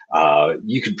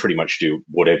 You can pretty much do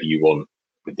whatever you want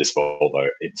with this Volvo.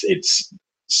 It's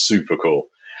super cool.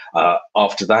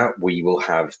 After that, we will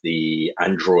have the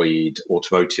Android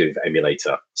automotive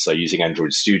emulator. So using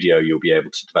Android Studio, you'll be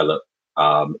able to develop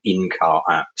in-car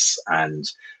apps and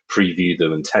preview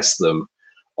them and test them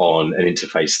on an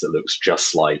interface that looks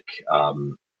just like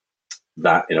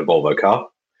that in a Volvo car.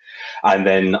 And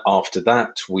then after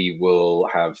that, we will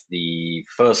have the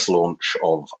first launch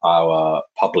of our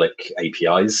public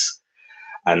APIs.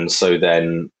 And so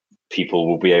then people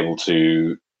will be able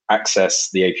to access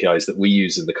the APIs that we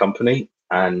use in the company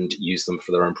and use them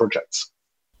for their own projects.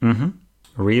 Mm-hmm.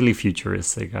 Really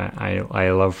futuristic.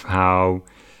 I love how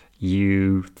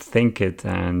you think it,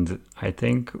 and I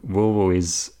think Volvo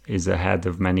is ahead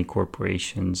of many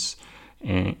corporations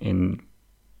in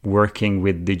working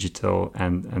with digital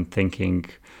and thinking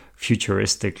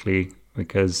futuristically,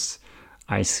 because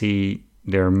I see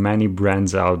there are many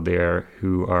brands out there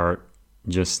who are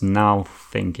just now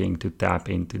thinking to tap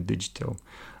into digital.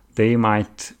 They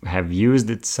might have used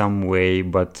it some way,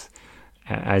 but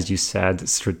as you said,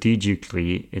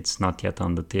 strategically, it's not yet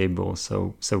on the table.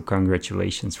 So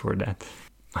congratulations for that.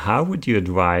 How would you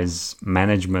advise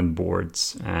management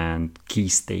boards and key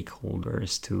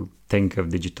stakeholders to think of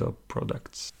digital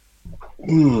products?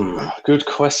 Good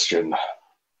question.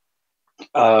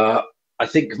 I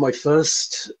think my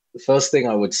first thing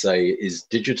I would say is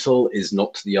digital is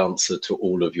not the answer to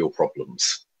all of your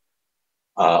problems.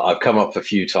 I've come up a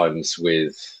few times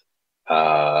with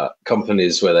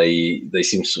companies where they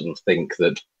seem to sort of think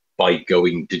that by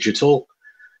going digital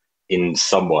in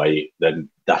some way, then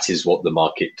that is what the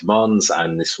market demands,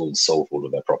 and this will solve all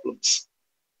of their problems.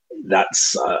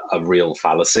 That's a real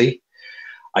fallacy.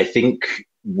 I think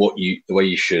the way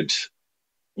you should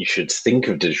think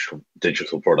of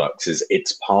digital products is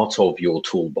it's part of your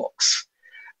toolbox,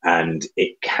 and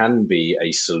it can be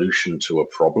a solution to a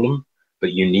problem,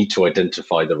 but you need to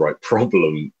identify the right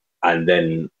problem and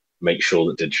then make sure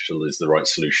that digital is the right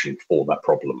solution for that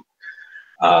problem.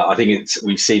 I think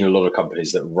we've seen a lot of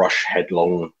companies that rush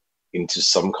headlong into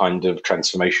some kind of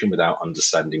transformation without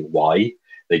understanding why.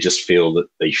 They just feel that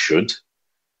they should.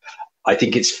 I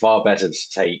think it's far better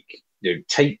to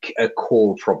take a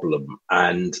core problem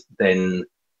and then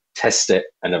test it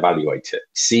and evaluate it.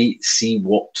 See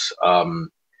what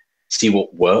see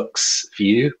what works for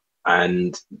you,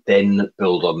 and then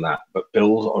build on that, but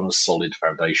build on a solid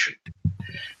foundation.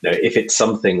 Now, if it's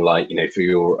something like, if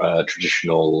you're a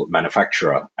traditional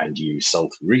manufacturer and you sell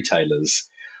to retailers,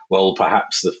 well,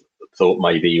 perhaps the thought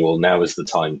may be, well, now is the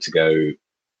time to go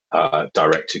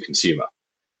direct to consumer.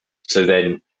 So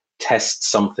then test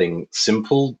something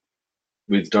simple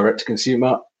with direct to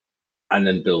consumer and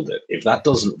then build it. If that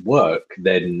doesn't work,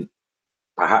 then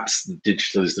perhaps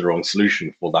digital is the wrong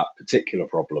solution for that particular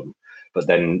problem, but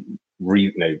then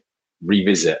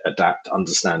revisit, adapt,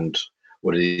 understand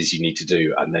what it is you need to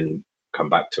do, and then come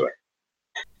back to it.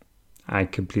 I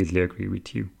completely agree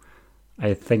with you.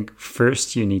 I think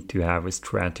first you need to have a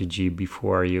strategy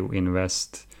before you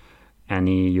invest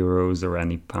any euros or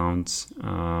any pounds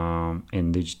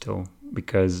in digital,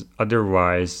 because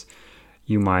otherwise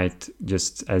you might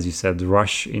just, as you said,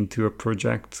 rush into a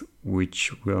project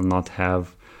which will not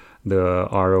have the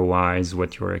ROIs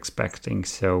what you're expecting.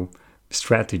 So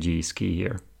strategy is key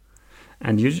here.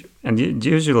 And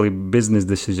usually business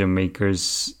decision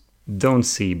makers don't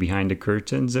see behind the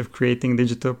curtains of creating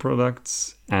digital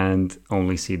products and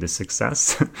only see the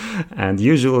success. And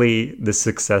usually the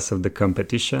success of the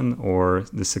competition or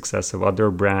the success of other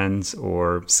brands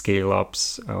or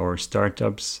scale-ups or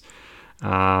startups.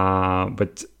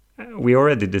 But we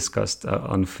already discussed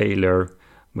on failure.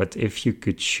 But if you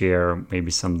could share maybe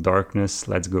some darkness,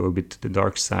 let's go a bit to the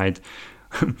dark side.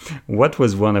 What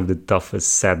was one of the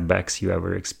toughest setbacks you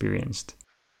ever experienced?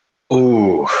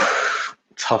 Oh,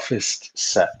 toughest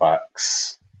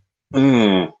setbacks.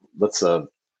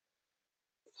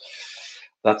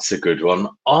 That's a good one.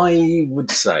 I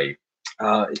would say,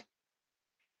 I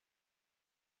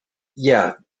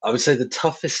would say the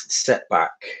toughest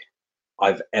setback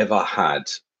I've ever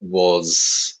had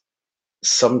was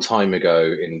some time ago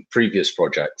in previous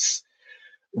projects,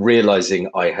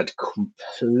 realizing I had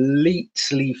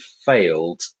completely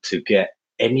failed to get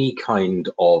any kind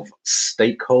of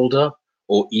stakeholder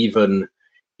or even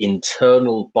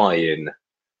internal buy-in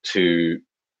to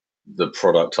the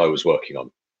product I was working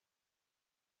on.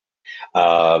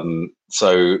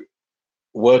 So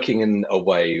working in a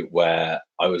way where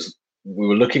we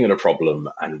were looking at a problem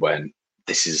and went,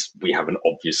 we have an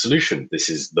obvious solution. This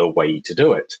is the way to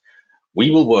do it.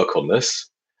 We will work on this.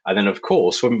 And then, of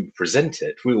course, when we present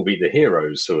it, we will be the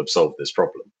heroes who have solved this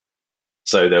problem.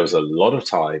 So there was a lot of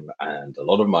time and a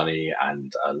lot of money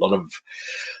and a lot of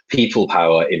people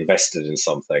power invested in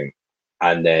something.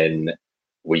 And then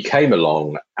we came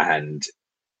along and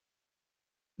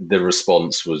the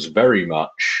response was very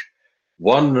much,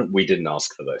 one, we didn't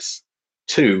ask for this.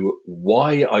 Two,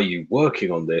 why are you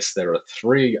working on this? There are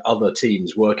 3 other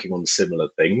teams working on similar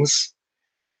things.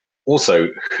 Also,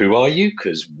 who are you?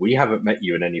 Because we haven't met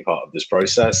you in any part of this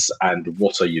process. And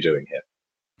what are you doing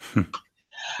here?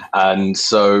 And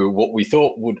so what we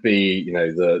thought would be,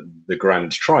 the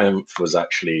grand triumph was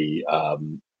actually a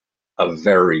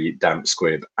very damp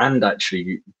squib, and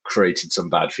actually created some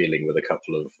bad feeling with a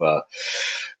couple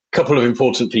of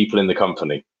important people in the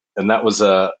company. And that was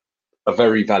a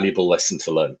very valuable lesson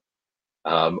to learn.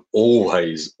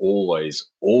 Always, always,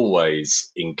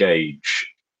 always engage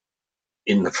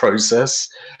in the process.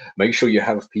 Make sure you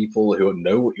have people who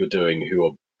know what you're doing, who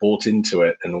are bought into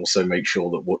it, and also make sure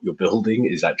that what you're building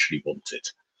is actually wanted.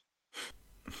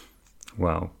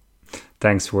 Wow.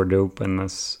 Thanks for the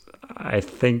openness. I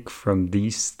think from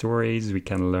these stories we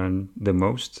can learn the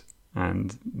most,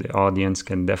 and the audience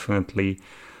can definitely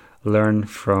learn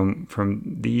from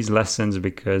these lessons,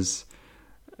 because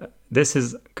this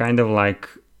is kind of like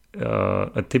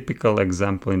a typical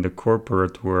example in the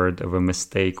corporate world of a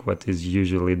mistake what is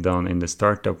usually done in the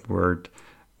startup world,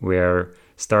 where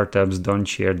startups don't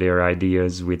share their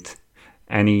ideas with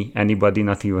anybody,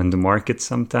 not even the market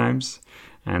sometimes,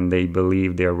 and they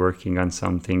believe they're working on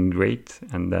something great,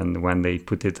 and then when they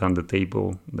put it on the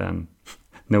table, then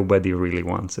nobody really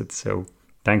wants it. So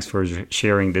thanks for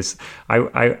sharing this.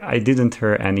 I didn't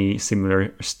hear any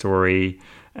similar story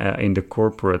in the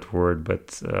corporate world,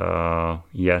 but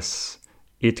yes,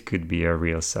 it could be a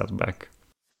real setback.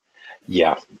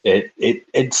 Yeah,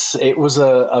 it was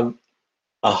a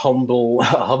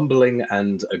humbling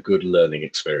and a good learning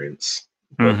experience.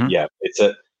 But yeah,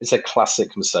 it's a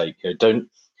classic mistake.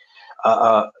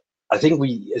 I think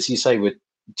as you say,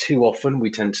 too often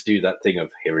we tend to do that thing of,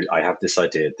 here, I have this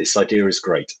idea. This idea is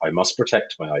great. I must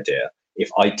protect my idea. If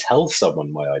I tell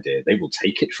someone my idea, they will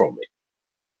take it from me.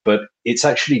 But it's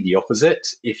actually the opposite.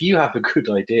 If you have a good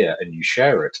idea and you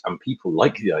share it and people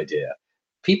like the idea,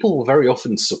 people will very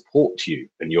often support you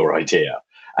and your idea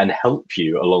and help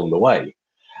you along the way.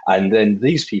 And then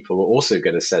these people will also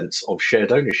get a sense of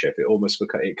shared ownership.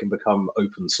 It can become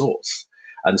open source.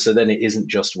 And so then it isn't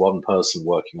just one person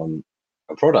working on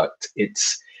a product.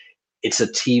 It's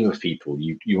a team of people.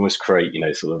 You almost create,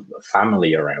 sort of a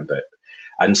family around it.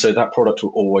 And so that product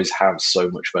will always have so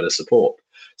much better support.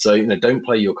 So, don't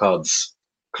play your cards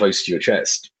close to your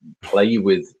chest. Play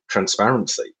with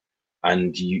transparency,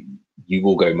 and you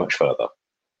will go much further.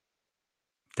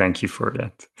 Thank you for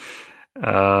that.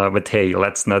 But hey,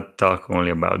 let's not talk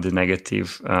only about the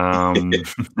negative.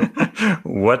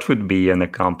 What would be an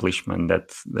accomplishment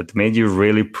that made you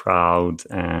really proud,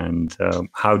 and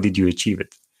how did you achieve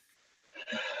it?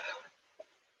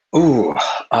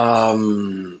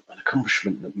 An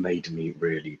accomplishment that made me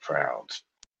really proud.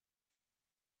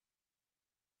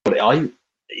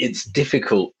 It's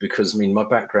difficult because my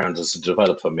background as a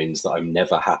developer means that I'm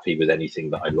never happy with anything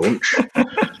that I launch.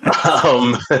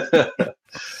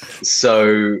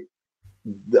 So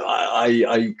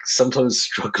I sometimes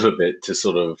struggle a bit to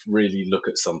sort of really look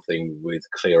at something with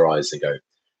clear eyes and go,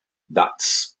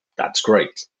 that's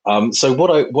great. So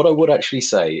what I would actually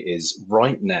say is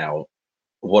right now,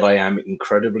 what I am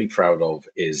incredibly proud of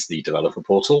is the developer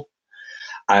portal.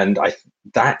 And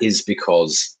that is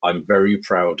because I'm very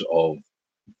proud of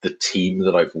the team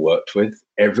that I've worked with.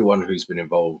 Everyone who's been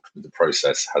involved with the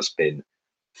process has been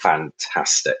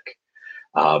fantastic.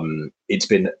 It's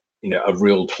been a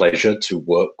real pleasure to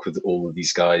work with all of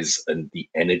these guys, and the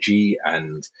energy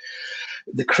and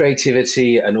the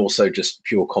creativity and also just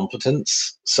pure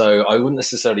competence. So I wouldn't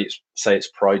necessarily say it's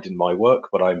pride in my work,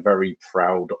 but I'm very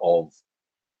proud of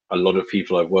a lot of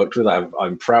people I've worked with.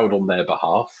 I'm proud on their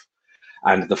behalf.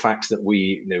 And the fact that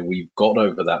we've got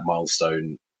over that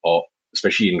milestone,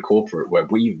 especially in corporate, where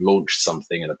we've launched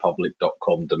something in a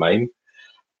public.com domain,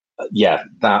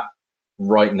 that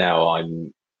right now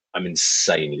I'm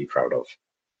insanely proud of.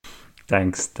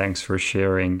 Thanks for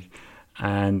sharing.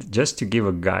 And just to give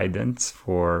a guidance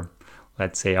for,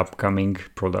 let's say, upcoming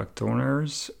product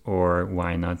owners, or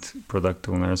why not product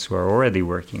owners who are already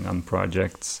working on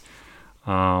projects,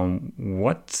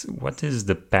 what is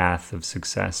the path of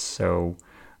success? So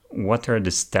what are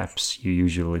the steps you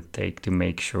usually take to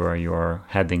make sure you're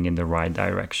heading in the right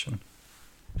direction?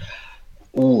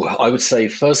 I would say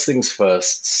first things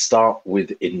first, start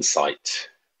with insight.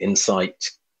 Insight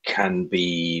can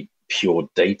be pure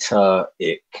data,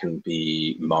 it can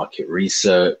be market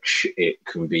research, it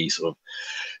can be sort of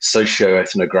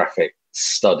socio-ethnographic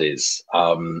studies,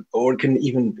 or it can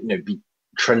even be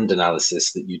trend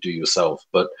analysis that you do yourself.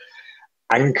 But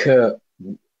anchor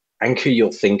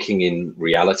your thinking in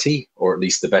reality, or at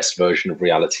least the best version of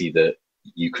reality that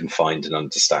you can find and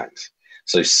understand.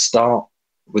 So start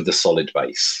with the solid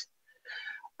base,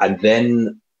 and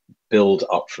then build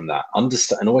up from that.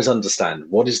 Always understand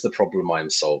what is the problem I am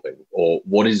solving, or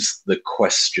what is the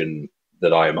question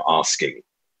that I am asking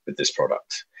with this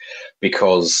product.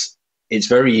 Because it's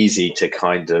very easy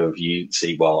to you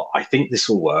see, well, I think this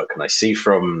will work, and I see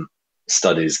from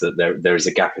studies that there is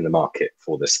a gap in the market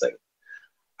for this thing.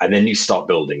 And then you start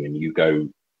building, and you go,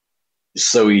 it's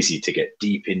so easy to get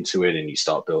deep into it, and you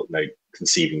start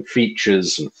conceiving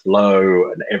features and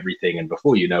flow and everything, and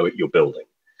before you know it, you're building.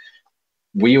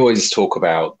 We always talk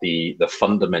about the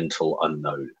fundamental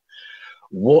unknown.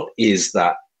 What is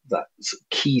that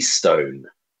keystone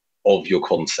of your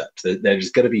concept?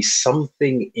 There's going to be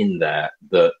something in there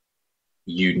that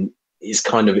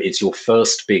it's your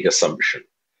first big assumption.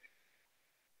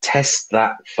 Test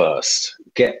that first.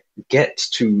 Get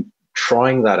to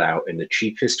trying that out in the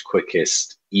cheapest,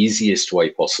 quickest, easiest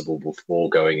way possible before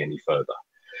going any further.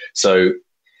 So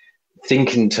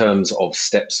think in terms of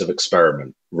steps of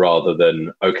experiment rather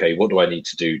than, okay, what do I need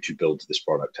to do to build this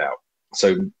product out?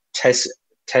 So test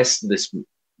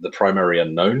the primary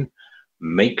unknown.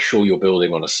 Make sure you're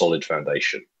building on a solid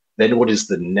foundation. Then what is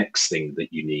the next thing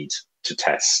that you need to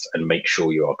test and make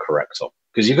sure you are correct on?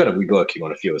 Because you've got to be working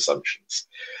on a few assumptions.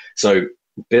 So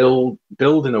build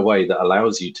in a way that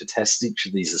allows you to test each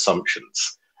of these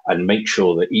assumptions and make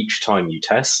sure that each time you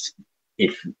test,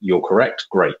 if you're correct,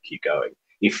 great, keep going.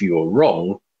 If you're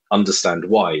wrong, understand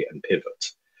why and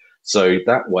pivot. So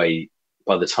that way,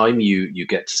 by the time you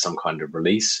get to some kind of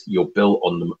release, you're built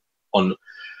on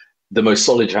the most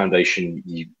solid foundation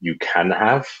you can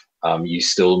have. You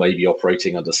still may be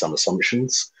operating under some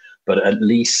assumptions, but at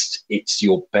least it's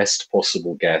your best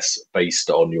possible guess based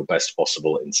on your best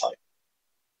possible insight.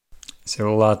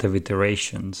 So a lot of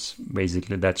iterations,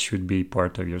 basically, that should be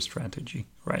part of your strategy,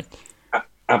 right?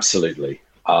 Absolutely.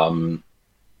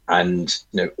 And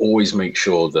always make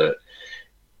sure that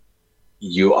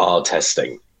you are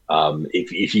testing.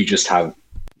 If you just have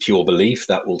pure belief,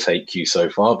 that will take you so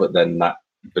far, but then that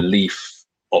belief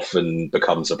often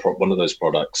becomes one of those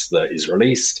products that is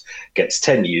released, gets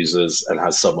 10 users, and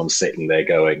has someone sitting there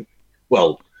going,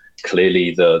 well,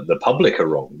 clearly the public are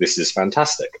wrong. This is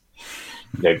fantastic.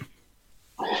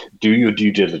 Do your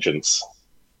due diligence.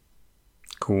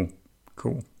 Cool.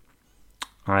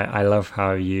 I love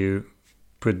how you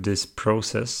put this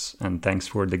process, and thanks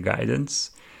for the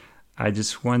guidance. I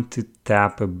just want to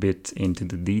tap a bit into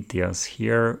the details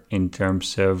here in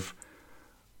terms of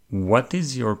what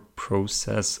is your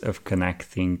process of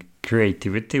connecting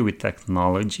creativity with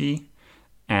technology,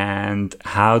 and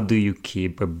how do you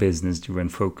keep a business-driven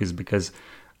focus? Because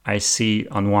I see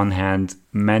on one hand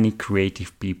many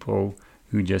creative people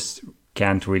who just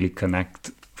can't really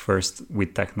connect first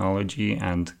with technology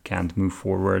and can't move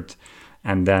forward.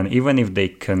 And then even if they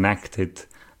connect it,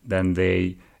 then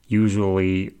they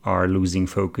usually are losing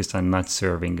focus and not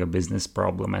serving a business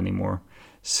problem anymore.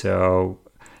 So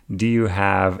do you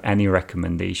have any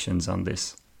recommendations on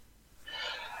this?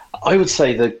 I would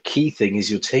say the key thing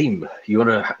is your team. You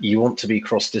want to be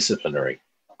cross-disciplinary.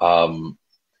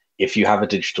 If you have a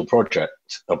digital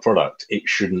product, it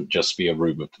shouldn't just be a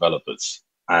room of developers.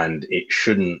 And it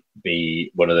shouldn't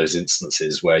be one of those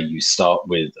instances where you start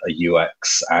with a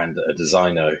UX and a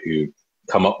designer who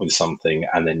come up with something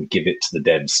and then give it to the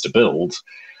devs to build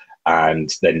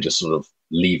and then just sort of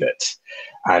leave it.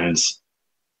 And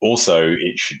also,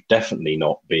 it should definitely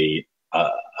not be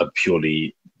a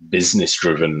purely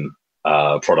business-driven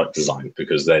product design,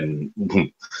 because then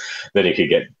it could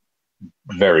get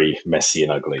very messy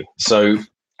and ugly. So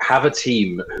have a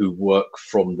team who work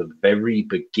from the very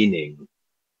beginning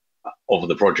of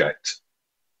the project,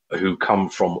 who come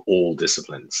from all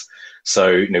disciplines.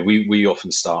 So we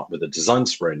often start with a design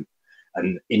sprint,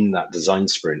 and in that design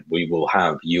sprint, we will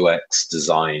have UX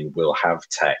design, we'll have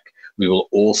tech. We will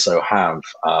also have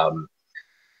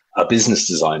a business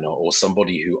designer or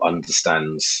somebody who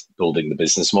understands building the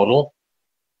business model.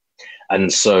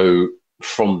 And so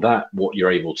from that, what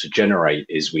you're able to generate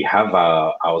is we have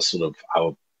our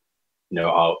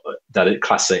that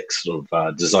classic sort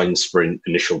of design sprint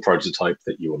initial prototype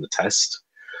that you want to test.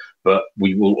 But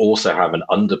we will also have an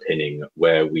underpinning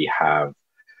where we have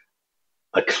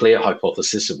a clear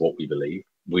hypothesis of what we believe.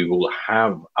 We will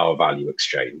have our value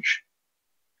exchange.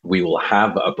 We will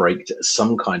have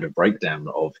some kind of breakdown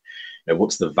of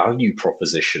what's the value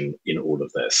proposition in all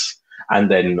of this.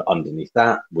 And then underneath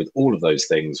that, with all of those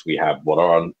things, we have what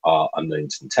are our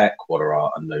unknowns in tech, what are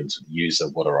our unknowns in user,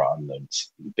 what are our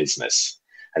unknowns in business.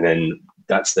 And then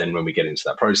that's then when we get into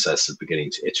that process of beginning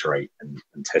to iterate and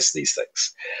test these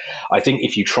things. I think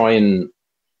if you try and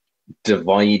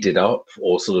divide it up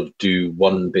or sort of do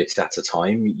one bit at a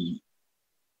time,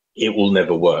 it will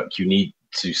never work. You need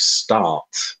to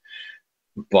start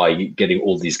by getting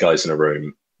all these guys in a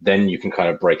room. Then you can kind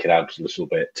of break it out a little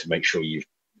bit to make sure you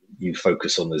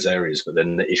focus on those areas. But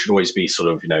then it should always be sort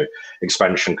of,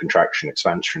 expansion, contraction,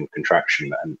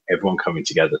 and everyone coming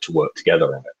together to work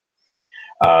together on it.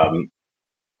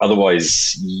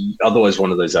 Otherwise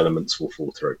one of those elements will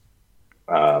fall through.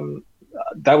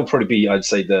 That would probably be, I'd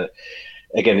say,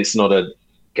 again, it's not a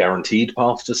guaranteed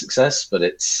path to success, but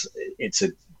it's a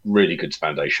really good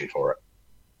foundation for it.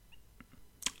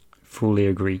 Fully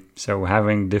agree. So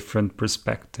having different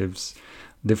perspectives,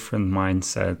 different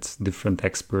mindsets, different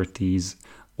expertise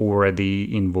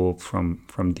already involved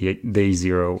from day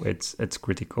zero, it's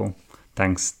critical.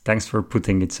 Thanks for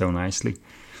putting it so nicely.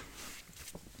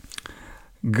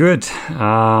 Good.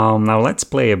 Now let's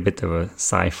play a bit of a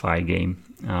sci-fi game.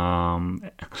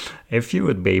 If you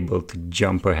would be able to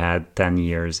jump ahead 10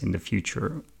 years in the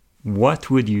future, what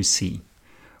would you see?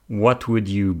 What would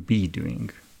you be doing?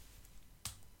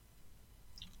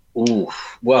 Ooh,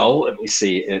 well, let me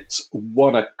see. It's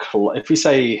 1 o'clock. If we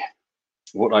say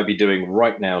what I'd be doing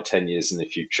right now, 10 years in the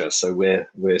future. So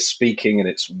we're speaking and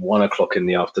it's 1 o'clock in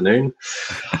the afternoon.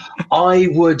 I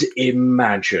would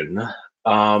imagine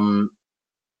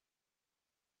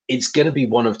it's going to be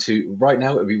one of two. Right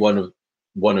now, it would be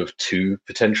one of two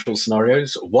potential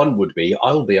scenarios. One would be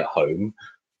I'll be at home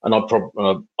and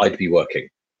I'd be working.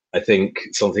 I think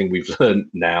something we've learned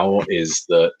now is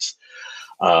that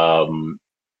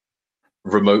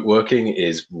remote working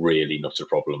is really not a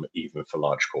problem, even for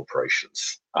large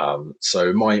corporations.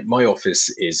 So my office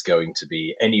is going to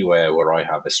be anywhere where I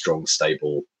have a strong,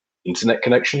 stable internet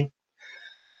connection.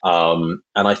 And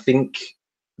I think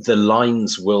the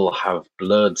lines will have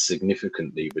blurred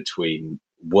significantly between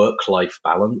work-life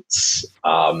balance,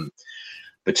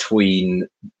 between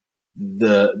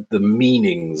the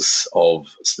meanings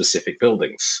of specific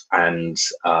buildings and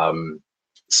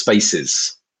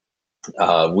spaces.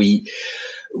 We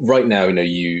right now,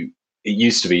 it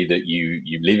used to be that you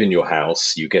live in your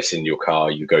house, you get in your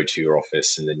car, you go to your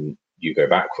office, and then you go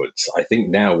backwards. I think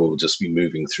now we'll just be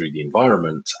moving through the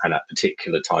environment, and at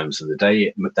particular times of the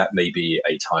day, that may be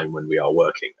a time when we are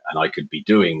working, and I could be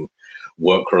doing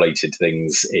work-related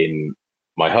things in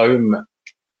my home,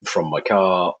 from my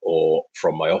car, or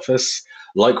from my office.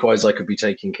 Likewise, I could be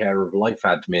taking care of life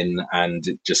admin, and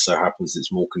it just so happens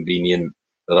it's more convenient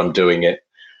that I'm doing it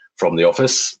from the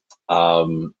office.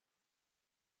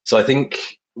 So I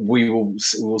think we'll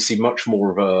see much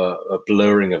more of a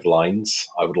blurring of lines,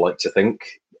 I would like to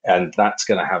think, and that's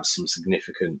going to have some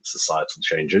significant societal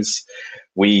changes.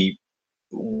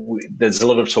 There's a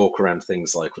lot of talk around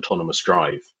things like autonomous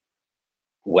drive,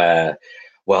 where,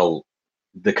 well,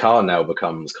 the car now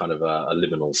becomes kind of a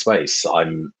liminal space.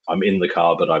 I'm in the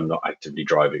car, but I'm not actively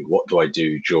driving. What do I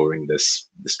do during this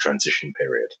transition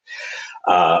period?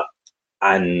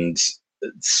 And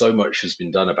so much has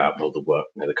been done about, well,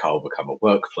 the car will become a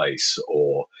workplace,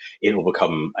 or it will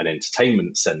become an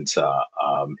entertainment center.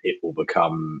 It will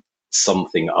become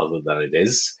something other than it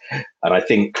is. And I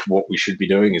think what we should be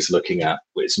doing is looking at,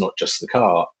 it's not just the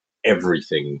car,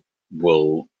 everything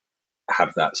will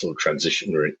have that sort of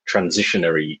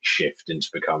transitionary shift into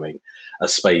becoming a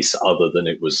space other than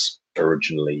it was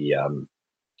originally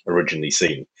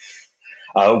seen.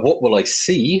 What will I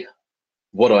see?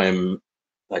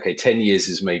 Okay, 10 years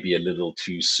is maybe a little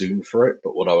too soon for it,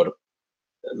 but what I would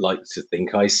like to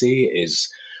think I see is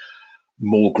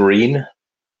more green,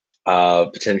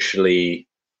 potentially,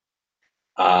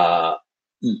 I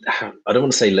don't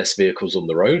want to say less vehicles on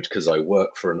the road, because I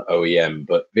work for an OEM,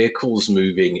 but vehicles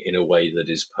moving in a way that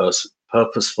is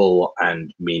purposeful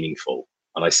and meaningful.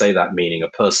 And I say that meaning a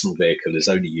personal vehicle is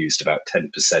only used about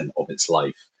 10% of its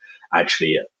life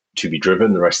actually to be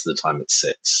driven. The rest of the time it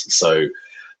sits. So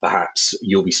perhaps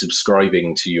you'll be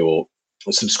subscribing to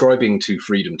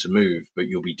freedom to move, but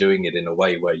you'll be doing it in a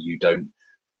way where you don't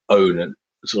own and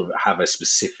sort of have a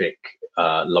specific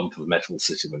lump of metal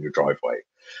sitting on your driveway.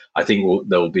 I think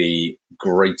there'll be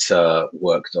greater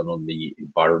work done on the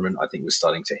environment. I think we're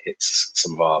starting to hit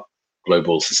some of our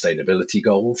global sustainability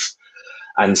goals.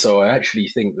 And so I actually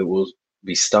think that we'll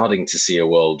be starting to see a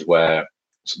world where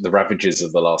the ravages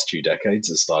of the last few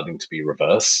decades are starting to be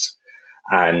reversed,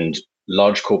 and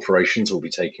large corporations will be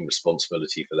taking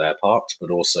responsibility for their part,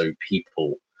 but also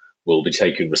people will be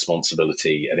taking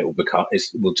responsibility, and it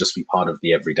will just be part of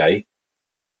the everyday.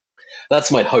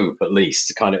 That's my hope, at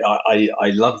least. Kind of, I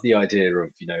love the idea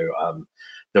of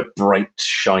the bright,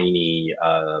 shiny,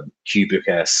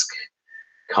 Kubrick-esque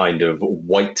kind of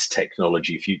white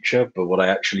technology future. But what I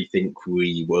actually think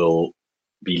we will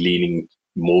be leaning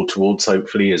more towards,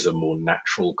 hopefully, is a more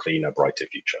natural, cleaner, brighter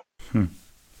future.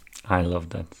 I love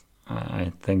that.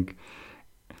 I think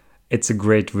it's a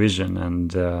great vision,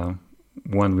 and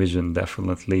one vision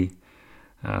definitely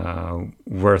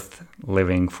worth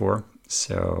living for.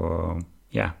 So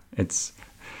yeah, it's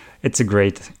a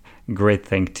great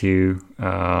thing to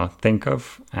think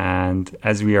of. And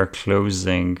as we are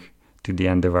closing to the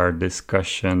end of our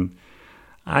discussion,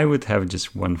 I would have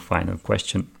just one final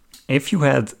question. If you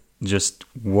had just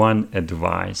one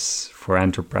advice for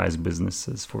enterprise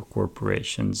businesses, for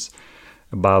corporations,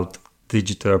 about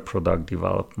digital product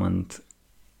development,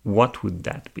 what would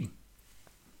that be?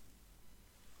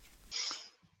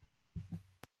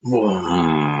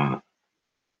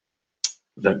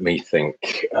 Let me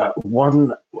think.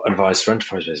 One advice for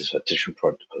enterprise business for digital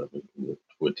product development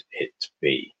would it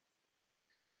be?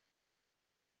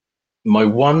 My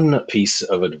one piece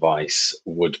of advice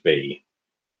would be,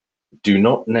 do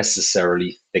not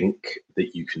necessarily think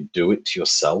that you can do it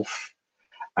yourself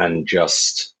and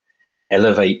just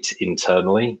elevate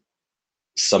internally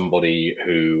somebody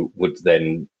who would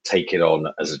then take it on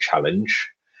as a challenge.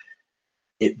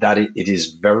 It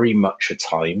is very much a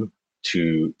time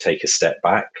to take a step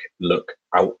back, look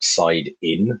outside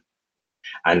in,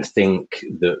 and think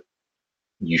that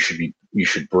you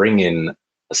should bring in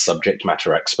a subject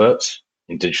matter expert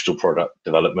in digital product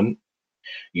development.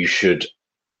 You should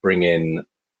bring in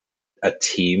a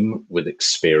team with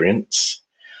experience,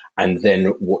 and then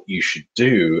what you should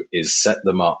do is set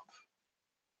them up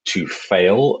to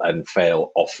fail, and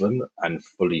fail often, and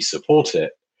fully support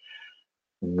it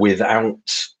without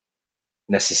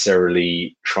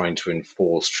necessarily trying to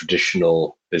enforce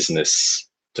traditional business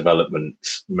development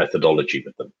methodology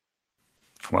with them.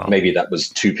 Wow. Maybe that was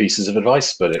two pieces of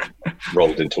advice, but it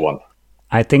rolled into one.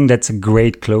 I think that's a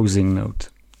great closing note.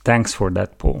 Thanks for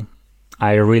that, Paul.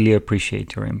 I really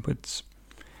appreciate your inputs.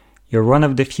 You're one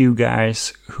of the few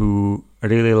guys who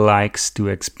really likes to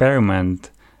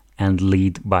experiment and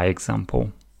lead by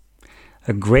example.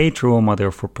 A great role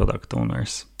model for product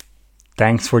owners.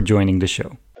 Thanks for joining the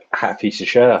show. Happy to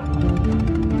share.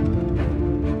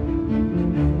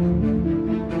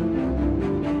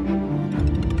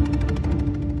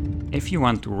 If you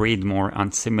want to read more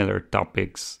on similar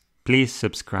topics, please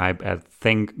subscribe at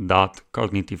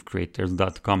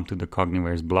think.cognitivecreators.com to the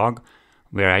Cogniverse blog,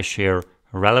 where I share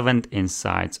relevant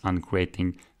insights on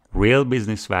creating real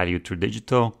business value through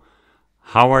digital,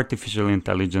 how artificial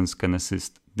intelligence can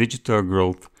assist digital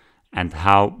growth, and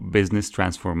how business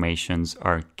transformations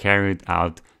are carried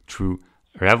out through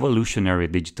revolutionary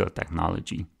digital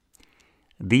technology.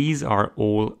 These are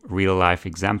all real-life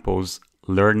examples,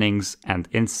 learnings, and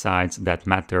insights that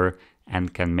matter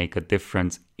and can make a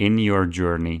difference in your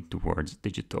journey towards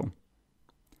digital.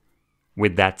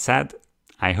 With that said,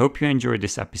 I hope you enjoyed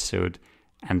this episode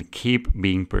and keep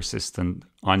being persistent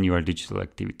on your digital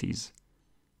activities.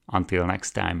 Until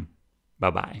next time,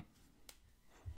 bye-bye.